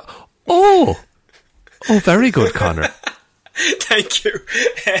enough. Oh, very good, Connor. Thank you.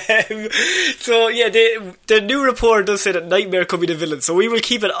 So, yeah, the new report does say that Nightmare could be the villain, so we will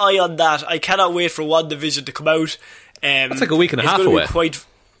keep an eye on that. I cannot wait for WandaVision to come out. That's like a week and a half away.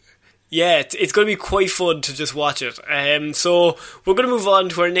 It's going to be quite fun to just watch it. So we're going to move on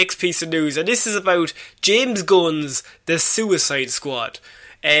to our next piece of news, and this is about James Gunn's The Suicide Squad.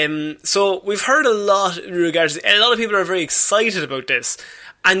 So we've heard a lot in regards to, a lot of people are very excited about this.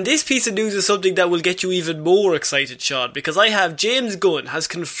 And this piece of news is something that will get you even more excited, Sean, because I have James Gunn has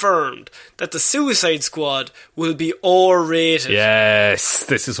confirmed that the Suicide Squad will be R-rated. Yes,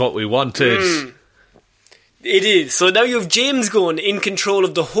 this is what we wanted. It is. So now you have James Gunn in control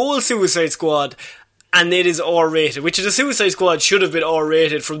of the whole Suicide Squad, and it is R-rated, which the Suicide Squad should have been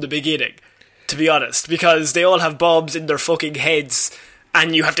R-rated from the beginning, to be honest, because they all have bombs in their fucking heads,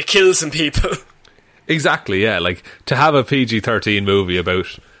 and you have to kill some people. Exactly, yeah. Like, to have a PG-13 movie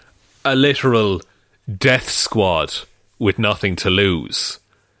about a literal death squad with nothing to lose,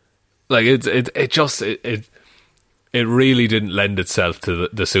 like, it really didn't lend itself to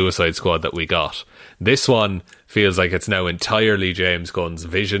the Suicide Squad that we got. This one feels like it's now entirely James Gunn's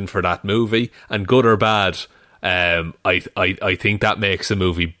vision for that movie, and good or bad, I think that makes a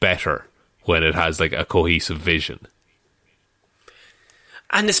movie better when it has like a cohesive vision.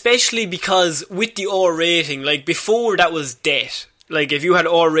 And especially because with the R rating, like before that was debt. Like if you had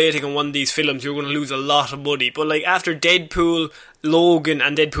R rating on one of these films, you were going to lose a lot of money. But like after Deadpool, Logan,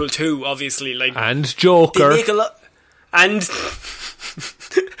 and Deadpool 2, obviously, like and Joker, they make a lot. And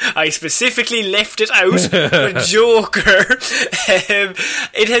I specifically left it out for Joker.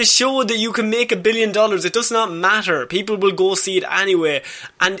 It has shown that you can make $1 billion. It does not matter. People will go see it anyway.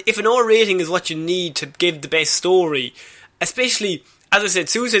 And if an R rating is what you need to give the best story, especially, as I said,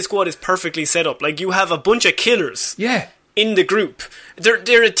 Suicide Squad is perfectly set up. Like, you have a bunch of killers in the group.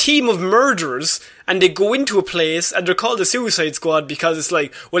 They're a team of murderers, and they go into a place, and they're called the Suicide Squad because it's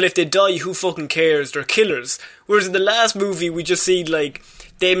like, well, if they die, who fucking cares? They're killers. Whereas in the last movie, we just see, like,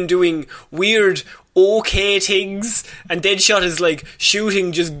 them doing weird, okay things, and Deadshot is, like,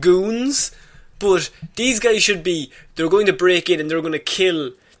 shooting just goons. But these guys should be, they're going to break in, and they're going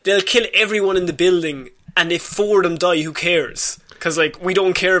to they'll kill everyone in the building, and if 4 of them die, who cares? Because, like, we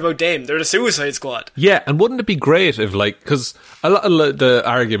don't care about them. They're the Suicide Squad. Yeah, and wouldn't it be great if, like, because a lot of the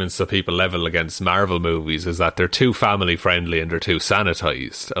arguments that people level against Marvel movies is that they're too family-friendly and they're too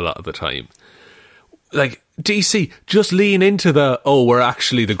sanitised a lot of the time. Like, DC, just lean into we're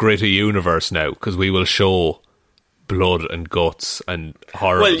actually the gritty universe now, because we will show blood and guts and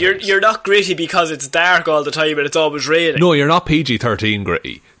horror. Well, you're not gritty because it's dark all the time and it's always raining. No, you're not PG-13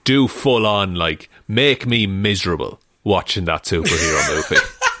 gritty. Do full-on, like, make me miserable watching that superhero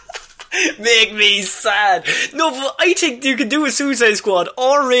movie. Make me sad. No, but I think you can do a Suicide Squad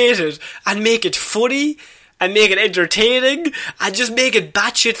R-rated and make it funny and make it entertaining and just make it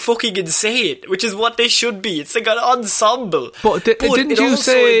batshit fucking insane, which is what they should be. It's like an ensemble. But didn't you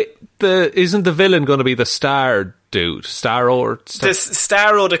say isn't the villain going to be the Star dude? Starro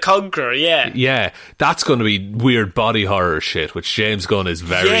the Conqueror, yeah. Yeah, that's going to be weird body horror shit, which James Gunn is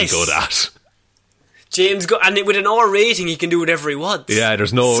very good at. James Gunn, and with an R rating, he can do whatever he wants. Yeah,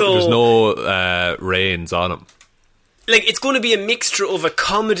 there's no reins on him. Like, it's going to be a mixture of a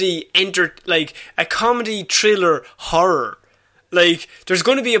comedy, a comedy thriller horror. Like, there's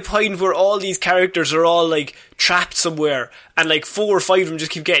going to be a point where all these characters are all like trapped somewhere, and like 4 or 5 of them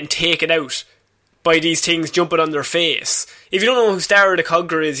just keep getting taken out by these things jumping on their face. If you don't know who Starro the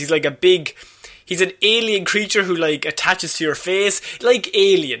Conqueror is, he's an alien creature who like attaches to your face, like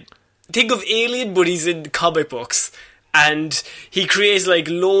Alien. Think of Alien, but he's in comic books, and he creates like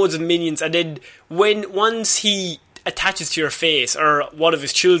loads of minions, and then once he attaches to your face, or one of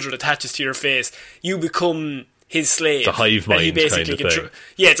his children attaches to your face, you become his slave. It's a hive mind kind of thing.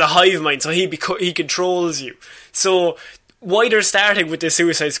 Yeah, it's a hive mind, so he controls you. So why they're starting with the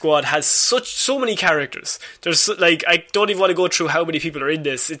Suicide Squad has so many characters. There's like, I don't even want to go through how many people are in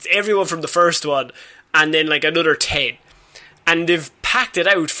this. It's everyone from the first one, and then like another 10. And they've packed it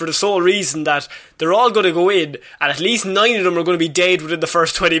out for the sole reason that they're all going to go in, and at least 9 of them are going to be dead within the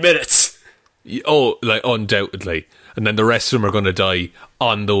first 20 minutes. Oh, like, undoubtedly. And then the rest of them are going to die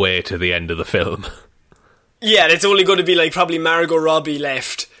on the way to the end of the film. Yeah, and it's only going to be, like, probably Margot Robbie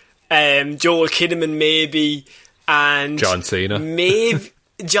left, Joel Kinnaman maybe, and John Cena. Maybe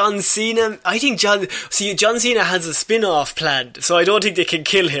John Cena. I think John Cena has a spin-off planned, so I don't think they can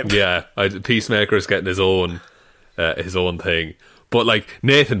kill him. Yeah, Peacemaker's getting his own thing. But, like,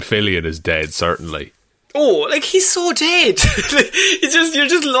 Nathan Fillion is dead, certainly. Oh, like, he's so dead. You're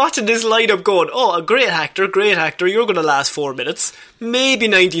just watching this lineup going, oh, a great actor, you're going to last 4 minutes, maybe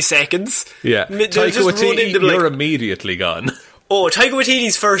 90 seconds. Yeah, Taika Waititi, you're immediately gone. Oh, Taika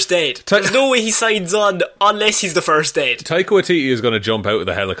Waititi's first dead. There's no way he signs on unless he's the first dead. Taika Waititi is going to jump out of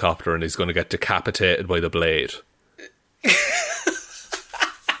the helicopter and he's going to get decapitated by the blade.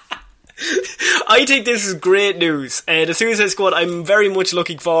 I think this is great news. The Suicide Squad, I'm very much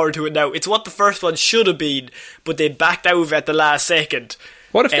looking forward to it now. It's what the first one should have been, but they backed out at the last second.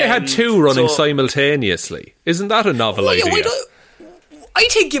 What if they had two running simultaneously? Isn't that a novel idea? I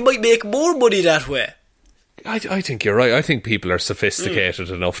think you might make more money that way. I think you're right. I think people are sophisticated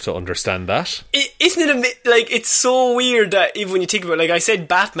enough to understand that. Isn't it, it's so weird that even when you think about it, like I said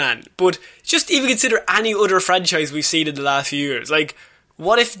Batman, but just even consider any other franchise we've seen in the last few years. Like,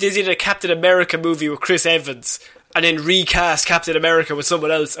 what if they did a Captain America movie with Chris Evans and then recast Captain America with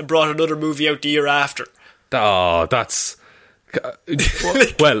someone else and brought another movie out the year after? Oh, that's...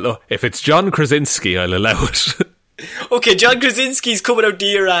 Well, if it's John Krasinski, I'll allow it. Okay, John Krasinski's coming out the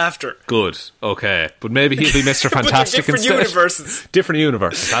year after. Good, okay. But maybe he'll be Mr. Fantastic different instead. Universes. Different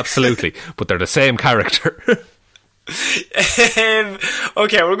universes, absolutely. But they're the same character.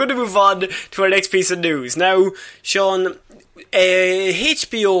 Okay, we're going to move on to our next piece of news. Now, Sean,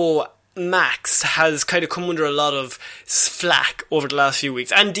 HBO Max has kind of come under a lot of flack over the last few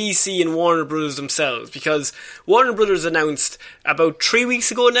weeks, and DC and Warner Brothers themselves, because Warner Brothers announced about 3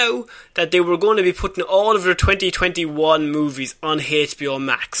 weeks ago now that they were going to be putting all of their 2021 movies on HBO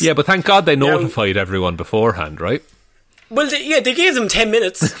Max. Yeah, but thank God they notified everyone beforehand, right? Well, they gave them 10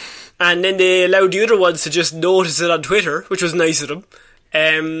 minutes, and then they allowed the other ones to just notice it on Twitter, which was nice of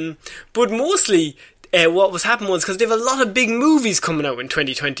them. But mostly, what was happening was because they have a lot of big movies coming out in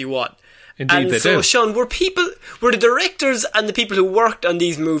 2021. Indeed, and they so, do. Sean, were the directors and the people who worked on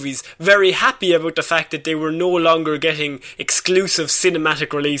these movies very happy about the fact that they were no longer getting exclusive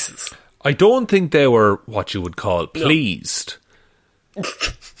cinematic releases? I don't think they were what you would call pleased. No.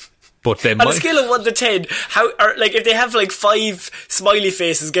 But they might. On a scale of 1 to 10, if they have 5 smiley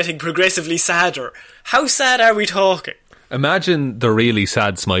faces getting progressively sadder, how sad are we talking? Imagine the really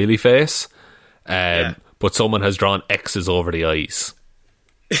sad smiley face, but someone has drawn X's over the eyes.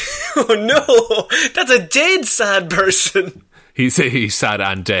 Oh no, that's a dead sad person. He's sad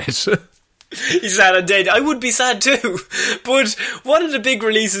and dead. He's sad and dead. I would be sad too. But one of the big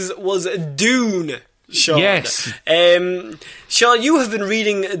releases was Dune, Sean. Yes. Sean, you have been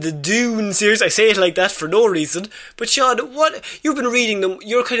reading the Dune series. I say it like that for no reason. But Sean, you've been reading them.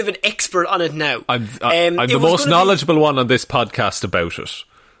 You're kind of an expert on it now. I'm the most knowledgeable one on this podcast about it.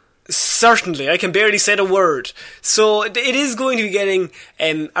 Certainly, I can barely say a word. So it is going to be getting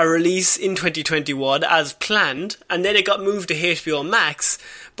a release in 2021 as planned, and then it got moved to HBO Max.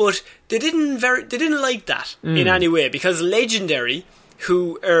 But they didn't like that in any way, because Legendary,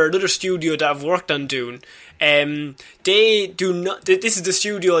 who are another studio that have worked on Dune, they do not. This is the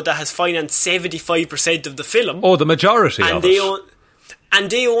studio that has financed 75% of the film. Oh, the majority of it. And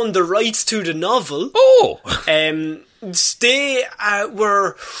they own the rights to the novel. Oh. They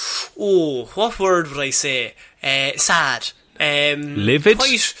were, what word would I say? Sad. Livid?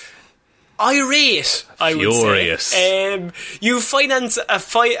 Quite irate, I would say. Furious. You finance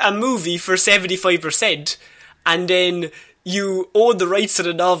a movie for 75%, and then you own the rights to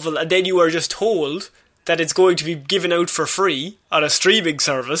the novel, and then you are just told that it's going to be given out for free on a streaming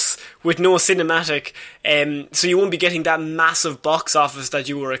service with no cinematic, so you won't be getting that massive box office that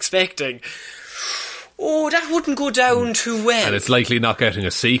you were expecting. Oh, that wouldn't go down too well. And it's likely not getting a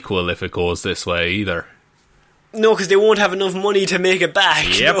sequel if it goes this way either. No, because they won't have enough money to make it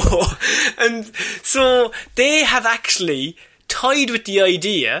back. Yep. No. And so they have actually tied with the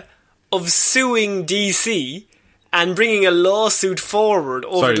idea of suing DC and bringing a lawsuit forward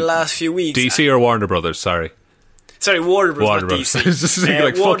over the last few weeks. DC or Warner Brothers, sorry. Sorry, Warner Bros. Not DC. I was just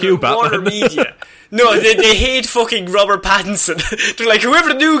thinking fuck you, Batman. Warner Media. No, they hate fucking Robert Pattinson. They're like, whoever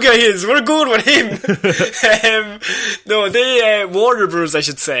the new guy is, we're going with him. No, they, Warner Bros. I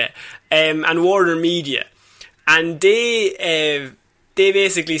should say, and Warner Media. And they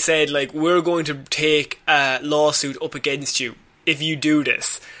basically said, we're going to take a lawsuit up against you if you do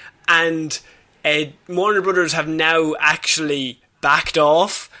this. And Warner Brothers have now actually backed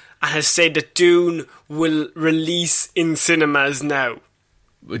off and has said that Dune will release in cinemas now.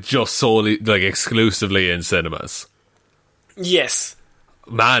 Just solely, exclusively in cinemas. Yes.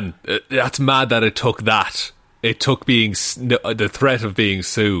 Man, that's mad that it took that. It took the threat of being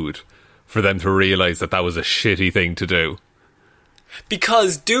sued for them to realise that was a shitty thing to do.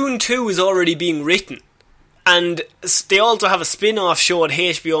 Because Dune 2 is already being written. And they also have a spin-off show on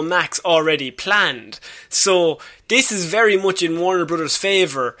HBO Max already planned. So this is very much in Warner Brothers'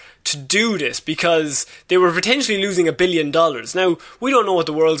 favour to do this, because they were potentially losing $1 billion. Now, we don't know what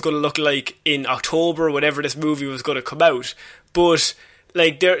the world's going to look like in October, whenever this movie was going to come out. But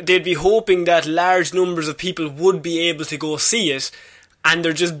they'd be hoping that large numbers of people would be able to go see it. And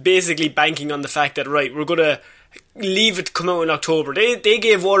they're just basically banking on the fact that, right, we're going to leave it to come out in October. They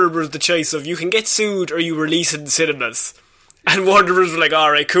gave Warner Bros. The choice of you can get sued or you release it in cinemas. And Warner Bros. Were like,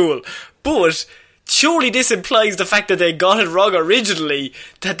 alright, cool. But surely this implies the fact that they got it wrong originally,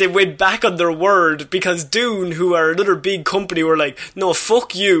 that they went back on their word, because Dune, who are another big company, were like, no,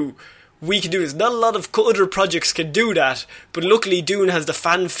 fuck you, we can do this. Not a lot of other projects can do that, but luckily Dune has the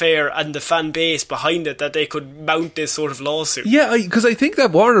fanfare and the fan base behind it that they could mount this sort of lawsuit. Yeah, because I think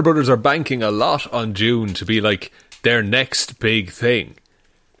that Warner Brothers are banking a lot on Dune to be like their next big thing,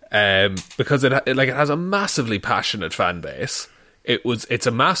 because it has a massively passionate fan base. It's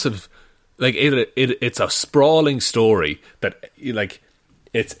a massive, like it's a sprawling story that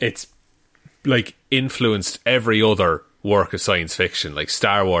it's like influenced every other work of science fiction, like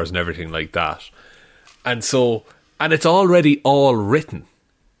Star Wars and everything like that. And it's already all written.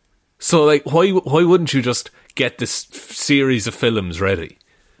 So like why wouldn't you just get this series of films ready?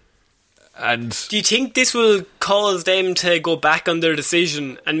 And do you think this will cause them to go back on their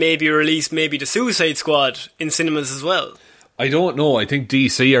decision and maybe release the Suicide Squad in cinemas as well? I don't know. I think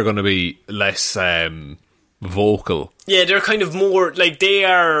DC are going to be less vocal. Yeah, they're kind of more like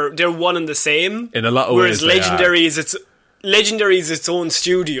they're one and the same in a lot of ways. Whereas Legendary is its own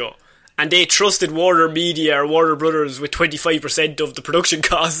studio, and they trusted Warner Media or Warner Brothers with 25% of the production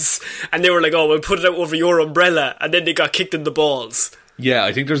costs, and they were like, "Oh, we'll put it out over your umbrella," and then they got kicked in the balls. Yeah,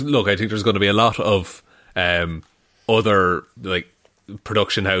 I think there's going to be a lot of other like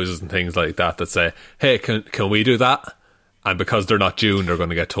production houses and things like that say, "Hey, can we do that?" And because they're not Dune, they're going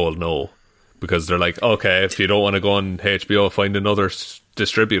to get told no, because they're like, "Okay, if you don't want to go on HBO, find another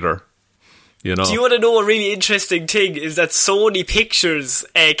distributor." You know. Do you want to know a really interesting thing? Is that Sony Pictures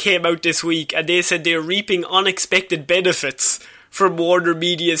came out this week and they said they're reaping unexpected benefits from Warner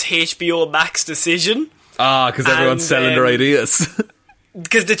Media's HBO Max decision. Because everyone's selling their ideas.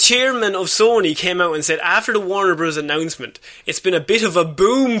 Because the chairman of Sony came out and said, after the Warner Bros. Announcement, it's been a bit of a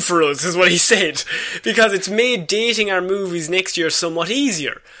boom for us, is what he said, because it's made dating our movies next year somewhat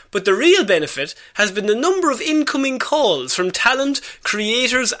easier. But the real benefit has been the number of incoming calls from talent,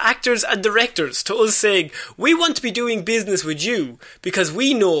 creators, actors and directors to us saying, we want to be doing business with you because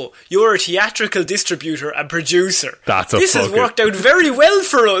we know you're a theatrical distributor and producer. This has worked out very well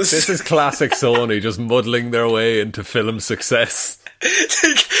for us. This is classic Sony, just muddling their way into film success.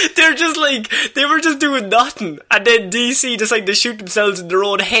 They're just like, they were just doing nothing, and then DC decided to shoot themselves in their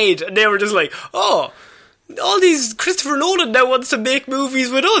own head, and they were just like, oh, all these Christopher Nolan now wants to make movies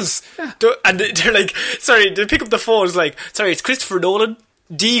with us. Yeah. And they're like, sorry, they pick up the phone, it's like, sorry, it's Christopher Nolan.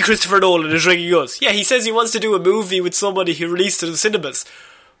 Christopher Nolan is ringing us. Yeah, he says he wants to do a movie with somebody he released in the cinemas.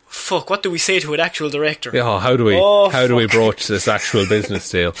 Fuck, what do we say to an actual director? Yeah, how do we broach this actual business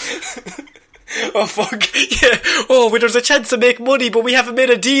deal? Oh fuck, yeah. Oh, well, there's a chance to make money, but we haven't made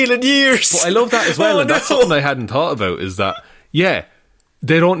a deal in years. But I love that as well, and that's something I hadn't thought about, is that, yeah,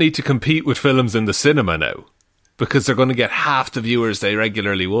 they don't need to compete with films in the cinema now, because they're going to get half the viewers they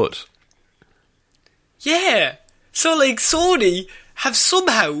regularly would. Yeah. So, like, Sony have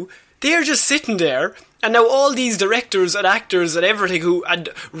somehow, they're just sitting there, and now all these directors and actors and everything and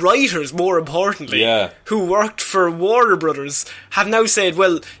writers, more importantly, who worked for Warner Brothers, have now said,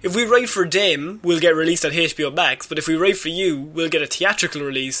 well, if we write for them, we'll get released on HBO Max, but if we write for you, we'll get a theatrical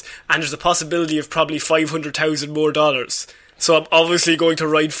release, and there's a possibility of probably $500,000 more dollars. So I'm obviously going to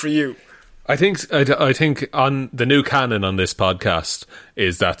write for you. I think on the new canon on this podcast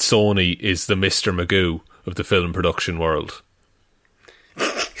is that Sony is the Mr. Magoo of the film production world.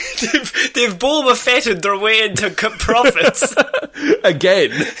 They've Boba Fetted their way into profits. Again.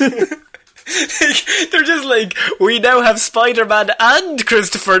 They're just like, we now have Spider-Man and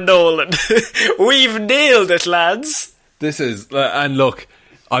Christopher Nolan. We've nailed it, lads. This is, and look,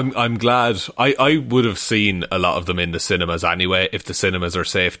 I'm glad. I would have seen a lot of them in the cinemas anyway, if the cinemas are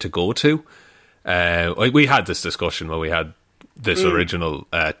safe to go to. We had this discussion when we had this original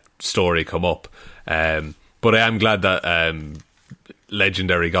story come up. But I am glad that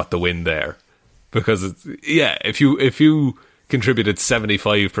Legendary got the win there, because if you contributed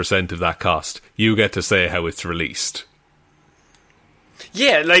 75% of that cost, you get to say how it's released.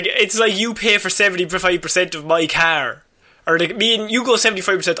 Yeah, like it's like you pay for 75% of my car, or like me and you go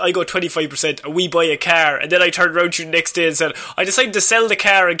 75%, I go 25%, and we buy a car, and then I turned around to you the next day and said, I decided to sell the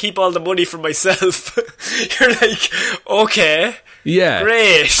car and keep all the money for myself. You're like, okay, yeah,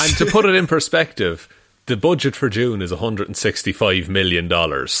 great. And to put it in perspective, the budget for Dune is $165 million.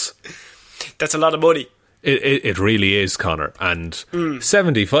 That's a lot of money. It really is, Connor. And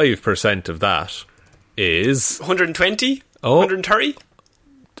 75% of that is 120? 130?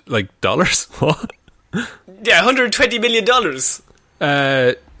 Like dollars? What? Yeah, $120 million.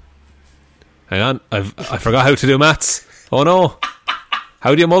 Hang on, I forgot how to do maths. Oh no.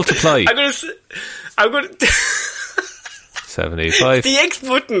 How do you multiply? I'm gonna 785. The X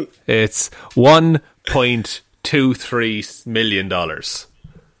button. It's $1.23 million. I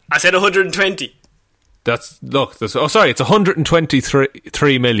said 120. It's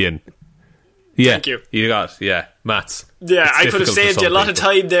 123 million. Yeah, Thank you. You got it. Yeah, maths. Yeah, It's I could have difficult for saved you a some lot of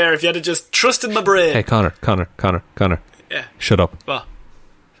people. time there if you had just trusted my brain. Hey, Connor. Yeah. Shut up. What?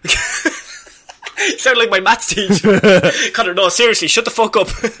 You sound like my maths teacher. Connor, no, seriously, shut the fuck up.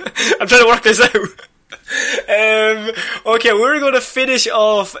 I'm trying to work this out. Okay, we're going to finish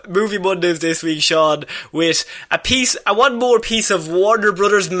off Movie Mondays this week, Sean, with one more piece of Warner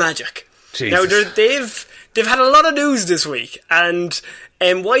Brothers magic. Jesus. Now, they've had a lot of news this week, and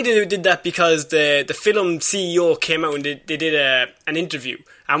why they did that? Because the film CEO came out and they did an interview.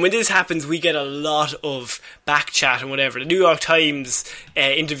 And when this happens, we get a lot of back chat and whatever. The New York Times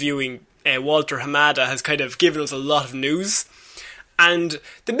interviewing Walter Hamada has kind of given us a lot of news. And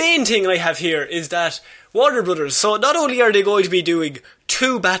the main thing I have here is that Warner Brothers, so not only are they going to be doing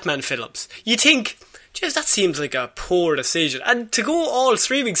 2 Batman films, you think, geez, that seems like a poor decision. And to go all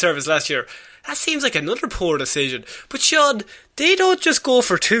streaming service last year, that seems like another poor decision. But Sean, they don't just go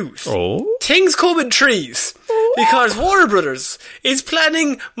for 2s. Oh? Things come in 3s. Because Warner Brothers is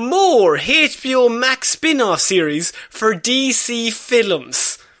planning more HBO Max spin-off series for DC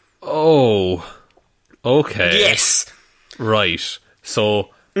films. Oh. Okay. Yes. Right. So,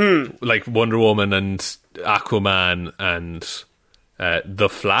 like Wonder Woman and Aquaman and The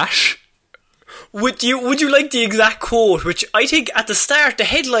Flash? Would you like the exact quote, which I think at the start the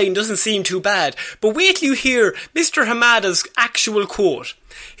headline doesn't seem too bad, but wait till you hear Mr. Hamada's actual quote.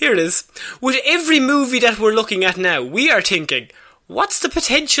 Here it is. With every movie that we're looking at now, we are thinking, what's the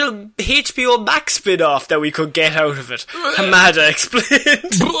potential HBO Max spin-off that we could get out of it? Hamada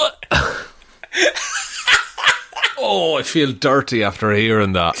explained. Oh, I feel dirty after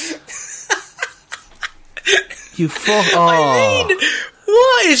hearing that. You fuck. Oh. I mean,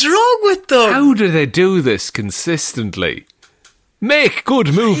 what is wrong with them? How do they do this consistently? Make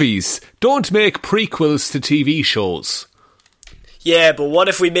good movies. Don't make prequels to TV shows. Yeah, but what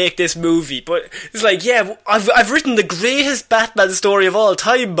if we make this movie? But it's like, yeah, I've written the greatest Batman story of all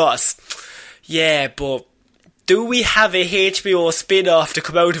time, boss. Yeah, but do we have a HBO spin-off to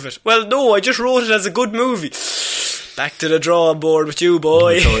come out of it? Well, no, I just wrote it as a good movie. Back to the drawing board with you,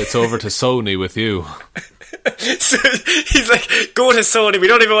 boy. So it's over to Sony with you. So he's like, go to Sony, we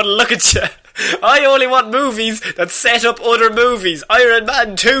don't even want to look at you. I only want movies that set up other movies, Iron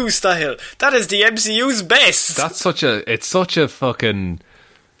Man 2 style. That is the MCU's best. It's such a fucking,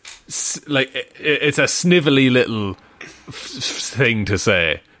 like, it's a snivelly little thing to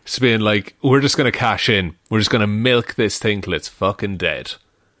say. It's being like, we're just going to cash in. We're just going to milk this thing till it's fucking dead.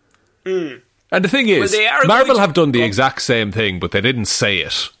 And the thing is, Marvel have done the exact same thing, but they didn't say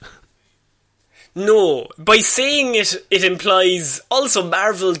it. No, by saying it, it implies... Also,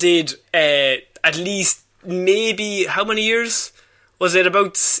 Marvel did at least maybe... How many years? Was it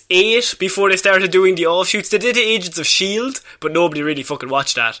about 8 before they started doing the offshoots? They did Agents of S.H.I.E.L.D., but nobody really fucking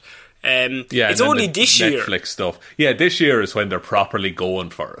watched that. It's only this year. Netflix stuff. Yeah, this year is when they're properly going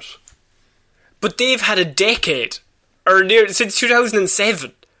for it. But they've had a decade. Since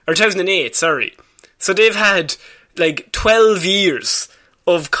 2007. Or 2008, sorry. So they've had, 12 years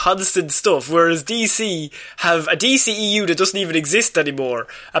of constant stuff, whereas DC have a DCEU that doesn't even exist anymore,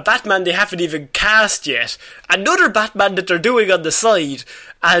 a Batman they haven't even cast yet, another Batman that they're doing on the side,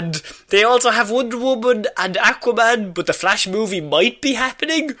 and they also have Wonder Woman and Aquaman, but the Flash movie might be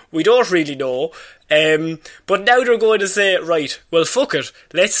happening, we don't really know, but now they're going to say, right, well fuck it,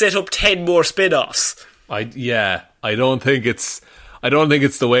 let's set up 10 more spin-offs. I don't think it's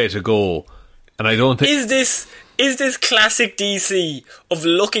the way to go, and I don't think... Is this classic DC of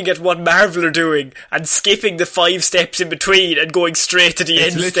looking at what Marvel are doing and skipping the 5 steps in between and going straight to the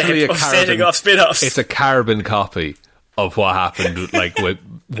end step of setting off spin-offs? It's a carbon copy of what happened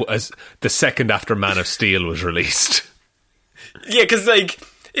as the second after Man of Steel was released. Yeah, because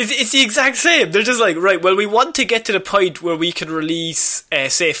it's the exact same. They're just like, right, well, we want to get to the point where we can release,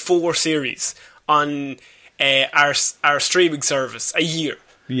 say, 4 series on our streaming service a year.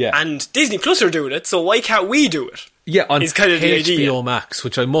 Yeah. And Disney Plus are doing it, so why can't we do it? Yeah, on is kind of the idea. HBO Max,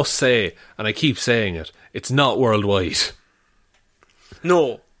 which I must say, and I keep saying it, it's not worldwide.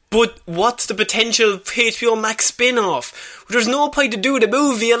 No, but what's the potential HBO Max spin-off? There's no point to doing a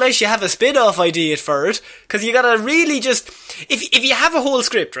movie unless you have a spin-off idea for it, because you gotta really just... If you have a whole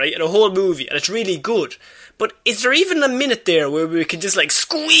script, right, and a whole movie, and it's really good, but is there even a minute there where we can just,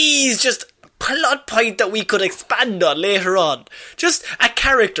 squeeze just... plot point that we could expand on later on? Just a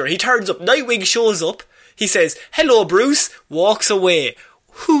character, he turns up, Nightwing shows up, he says, hello Bruce, walks away.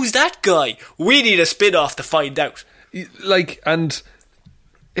 Who's that guy? We need a spin-off to find out. Like, and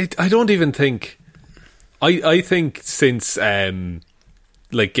I don't even think... I think since,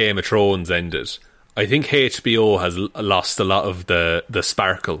 like, Game of Thrones ended, I think HBO has lost a lot of the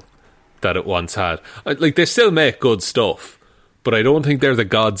sparkle that it once had. Like, they still make good stuff, but I don't think they're the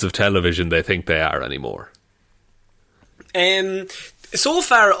gods of television they think they are anymore. So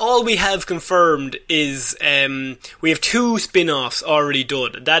far, all we have confirmed is we have 2 spin-offs already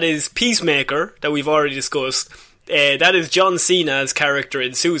done. That is Peacemaker, that we've already discussed. That is John Cena's character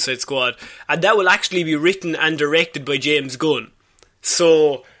in Suicide Squad, and that will actually be written and directed by James Gunn.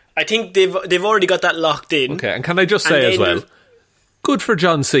 So I think they've already got that locked in. Okay, and can I just say as well, good for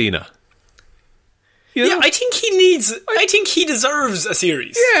John Cena. You know? Yeah, I think he deserves a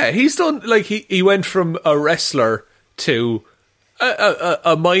series. Yeah, he's done, like, he went from a wrestler to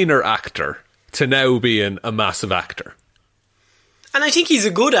a minor actor to now being a massive actor. And I think he's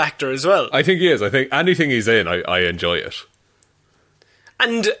a good actor as well. I think he is. I think anything he's in, I enjoy it.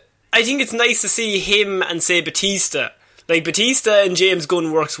 And I think it's nice to see him and, say, Batista. Like, Batista and James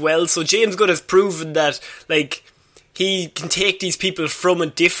Gunn works well, so James Gunn has proven that, like, he can take these people from a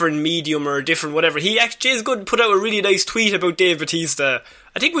different medium or a different whatever. James Gunn put out a really nice tweet about Dave Batista.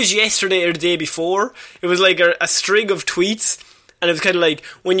 I think it was yesterday or the day before. It was like a string of tweets. And it was kind of like,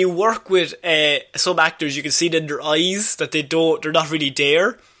 when you work with some actors, you can see that in their eyes that they're not really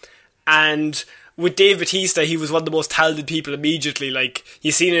there. And with Dave Batista, he was one of the most talented people immediately. Like,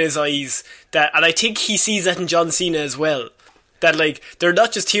 you see in his eyes that, and I think he sees that in John Cena as well. That, like, they're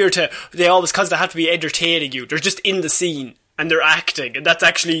not just here they always constantly have to be entertaining you. They're just in the scene and they're acting, and that's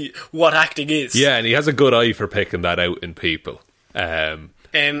actually what acting is. Yeah, and he has a good eye for picking that out in people.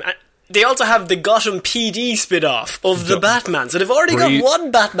 They also have the Gotham PD spin-off of the Batman. So they've already got one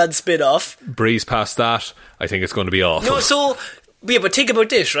Batman spin-off. Breeze past that. I think it's going to be awful. No, so... Yeah, but think about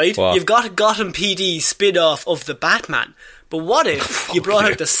this, right? What? You've got a Gotham PD spin-off of the Batman. But what if you brought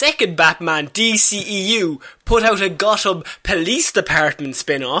out the second Batman, DCEU, put out a Gotham Police Department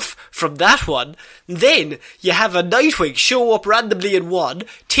spin-off from that one, then you have a Nightwing show up randomly in one,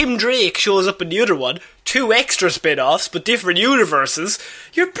 Tim Drake shows up in the other one, 2 extra spin-offs, but different universes.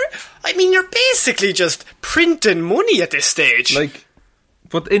 You're basically just printing money at this stage. Like,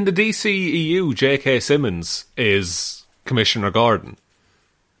 but in the DCEU, J.K. Simmons is Commissioner Gordon.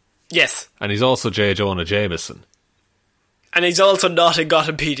 Yes. And he's also J. Jonah Jameson. And he's also not in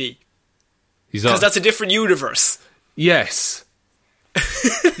Gotham PD. Because that's a different universe. Yes.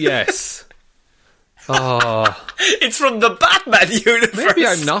 Yes. Oh. It's from the Batman universe. Maybe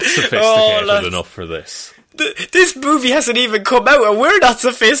I'm not sophisticated enough for this. This movie hasn't even come out and we're not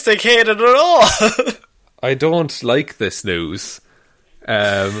sophisticated at all. I don't like this news.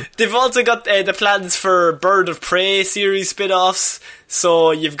 They've also got the plans for Bird of Prey series spin-offs.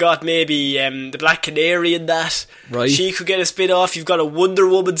 So you've got maybe the Black Canary in that. Right. She could get a spin-off. You've got a Wonder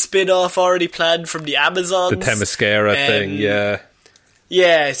Woman spin-off already planned from the Amazons. The Themyscira thing, yeah.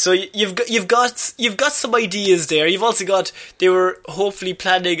 Yeah, so you've got some ideas there. You've also got, they were hopefully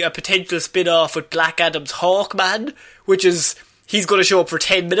planning a potential spin-off with Black Adam's Hawkman, which is, he's going to show up for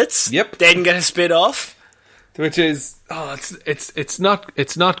 10 minutes. Yep. Then get a spin-off. Which is, it's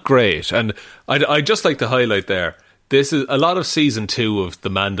not great. And I'd just like to highlight there, this is a lot of season 2 of The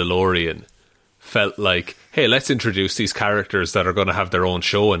Mandalorian felt like, hey, let's introduce these characters that are going to have their own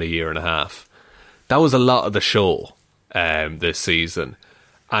show in a year and a half. That was a lot of the show this season.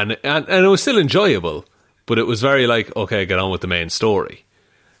 And it was still enjoyable, but it was very like, okay, get on with the main story.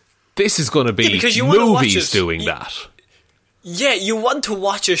 This is going to be movies doing that. Yeah, you want to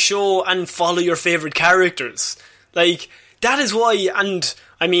watch a show and follow your favourite characters. Like, that is why, and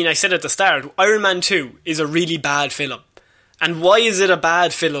I mean, I said at the start, Iron Man 2 is a really bad film. And why is it a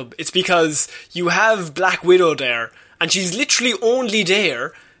bad film? It's because you have Black Widow there, and she's literally only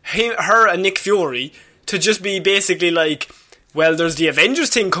there, her and Nick Fury, to just be basically like, well, there's the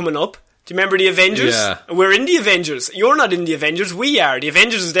Avengers thing coming up. Do you remember the Avengers? Yeah. We're in the Avengers. You're not in the Avengers, we are. The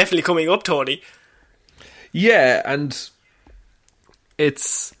Avengers is definitely coming up, Tony. Yeah, and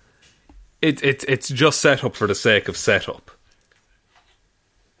it's just set up for the sake of setup.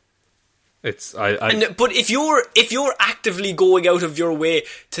 But if you're actively going out of your way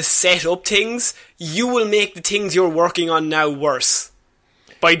to set up things, you will make the things you're working on now worse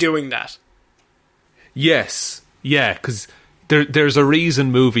by doing that. Yes, yeah, because there's a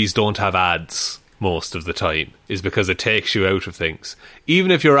reason movies don't have ads most of the time, is because it takes you out of things. Even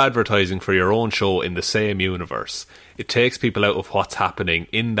if you're advertising for your own show in the same universe, it takes people out of what's happening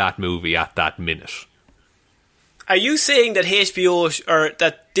in that movie at that minute. Are you saying that HBO or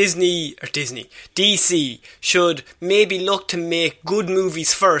that DC should maybe look to make good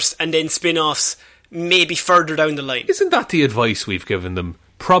movies first and then spin-offs maybe further down the line. Isn't that the advice we've given them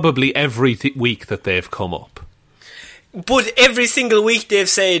probably every week that they've come up? But every single week they've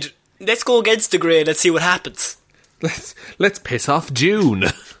said, let's go against the grain and see what happens. Let's piss off June.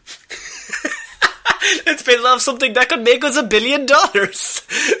 Let's piss off something that could make us $1 billion.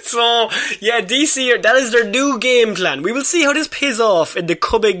 So, yeah, DC, that is their new game plan. We will see how this pays off in the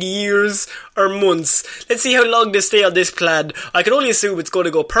coming years or months. Let's see how long they stay on this plan. I can only assume it's going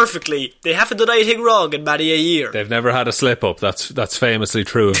to go perfectly. They haven't done anything wrong in many a year. They've never had a slip-up. That's famously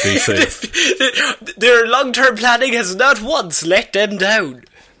true of DC. Their long-term planning has not once let them down.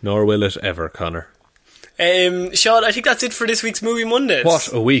 Nor will it ever, Connor. Sean, I think that's it for this week's Movie Mondays.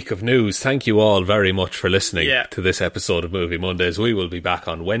 What a week of news. Thank you all very much for listening to this episode of Movie Mondays. We will be back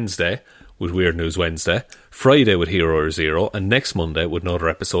on Wednesday with Weird News Wednesday, Friday with Hero or Zero, and next Monday with another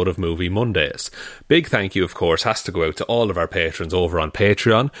episode of Movie Mondays. Big thank you, of course, has to go out to all of our patrons over on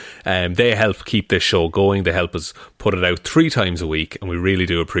Patreon. They help keep this show going. They help us put it out 3 times a week, and we really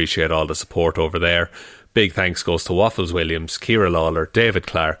do appreciate all the support over there. Big thanks goes to Waffles Williams, Ciara Lawler, David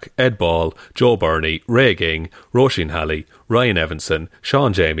Clark, Ed Ball, Joe Burney, Ray Ging, Roisin Halley, Ryan Evanson,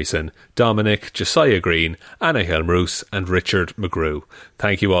 Sean Jamieson, Dominic, Josiah Green, Anna Helmroos and Richard McGrew.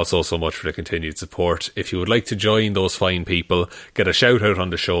 Thank you all so much for the continued support. If you would like to join those fine people, get a shout out on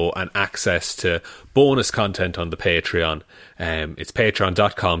the show and access to bonus content on the Patreon, it's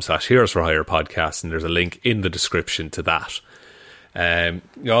patreon.com/Heroes for Hire podcast, and there's a link in the description to that.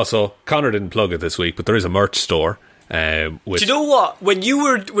 Also, Connor didn't plug it this week, but there is a merch store. Do you know what? When you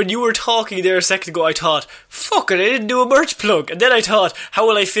were talking there a second ago, I thought, fuck it, I didn't do a merch plug. And then I thought, how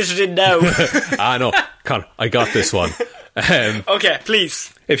will I fit it in now? No, Connor, I got this one. Okay,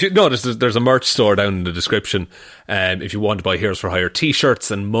 please. If you notice, there's a merch store down in the description. If you want to buy Heroes for Hire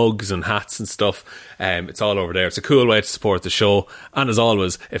t-shirts and mugs and hats and stuff, it's all over there. It's a cool way to support the show. And as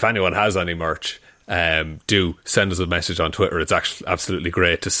always, if anyone has any merch, do send us a message on Twitter. It's actually absolutely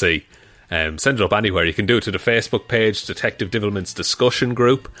great to see. Send it up anywhere. You can do it to the Facebook page, Detective Divilment's discussion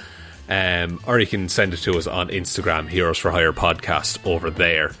group, or you can send it to us on Instagram, Heroes for Hire podcast over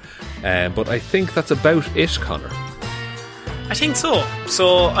there. But I think that's about it, Connor. I think so.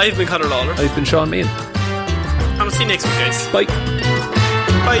 So I've been Connor Lawler. I've been Sean Meehan. And we'll see you next week, guys. Bye.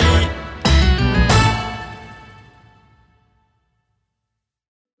 Bye.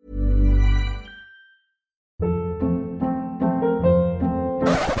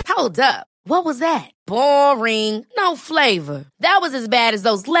 Hold up. What was that? Boring. No flavor. That was as bad as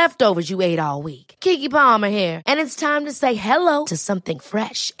those leftovers you ate all week. Keke Palmer here. And it's time to say hello to something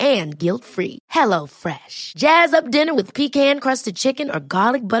fresh and guilt-free. Hello Fresh. Jazz up dinner with pecan-crusted chicken or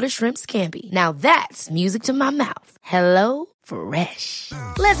garlic butter shrimp scampi. Now that's music to my mouth. Hello Fresh.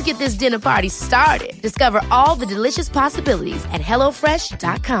 Let's get this dinner party started. Discover all the delicious possibilities at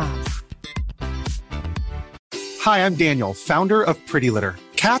HelloFresh.com. Hi, I'm Daniel, founder of Pretty Litter.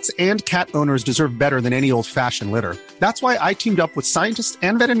 Cats and cat owners deserve better than any old-fashioned litter. That's why I teamed up with scientists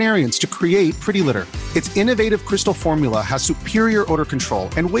and veterinarians to create Pretty Litter. Its innovative crystal formula has superior odor control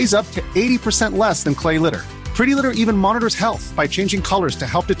and weighs up to 80% less than clay litter. Pretty Litter even monitors health by changing colors to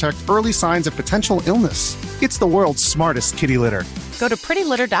help detect early signs of potential illness. It's the world's smartest kitty litter. Go to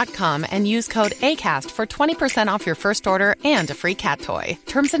prettylitter.com and use code ACAST for 20% off your first order and a free cat toy.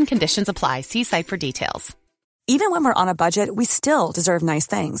 Terms and conditions apply. See site for details. Even when we're on a budget, we still deserve nice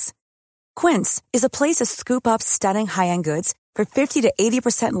things. Quince is a place to scoop up stunning high-end goods for 50 to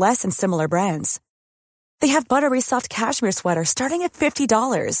 80% less than similar brands. They have buttery soft cashmere sweaters starting at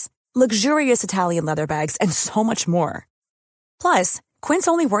 $50, luxurious Italian leather bags, and so much more. Plus, Quince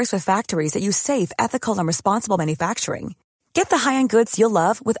only works with factories that use safe, ethical, and responsible manufacturing. Get the high-end goods you'll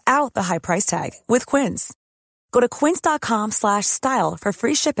love without the high price tag with Quince. Go to quince.com/style for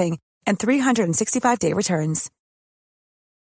free shipping and 365-day returns.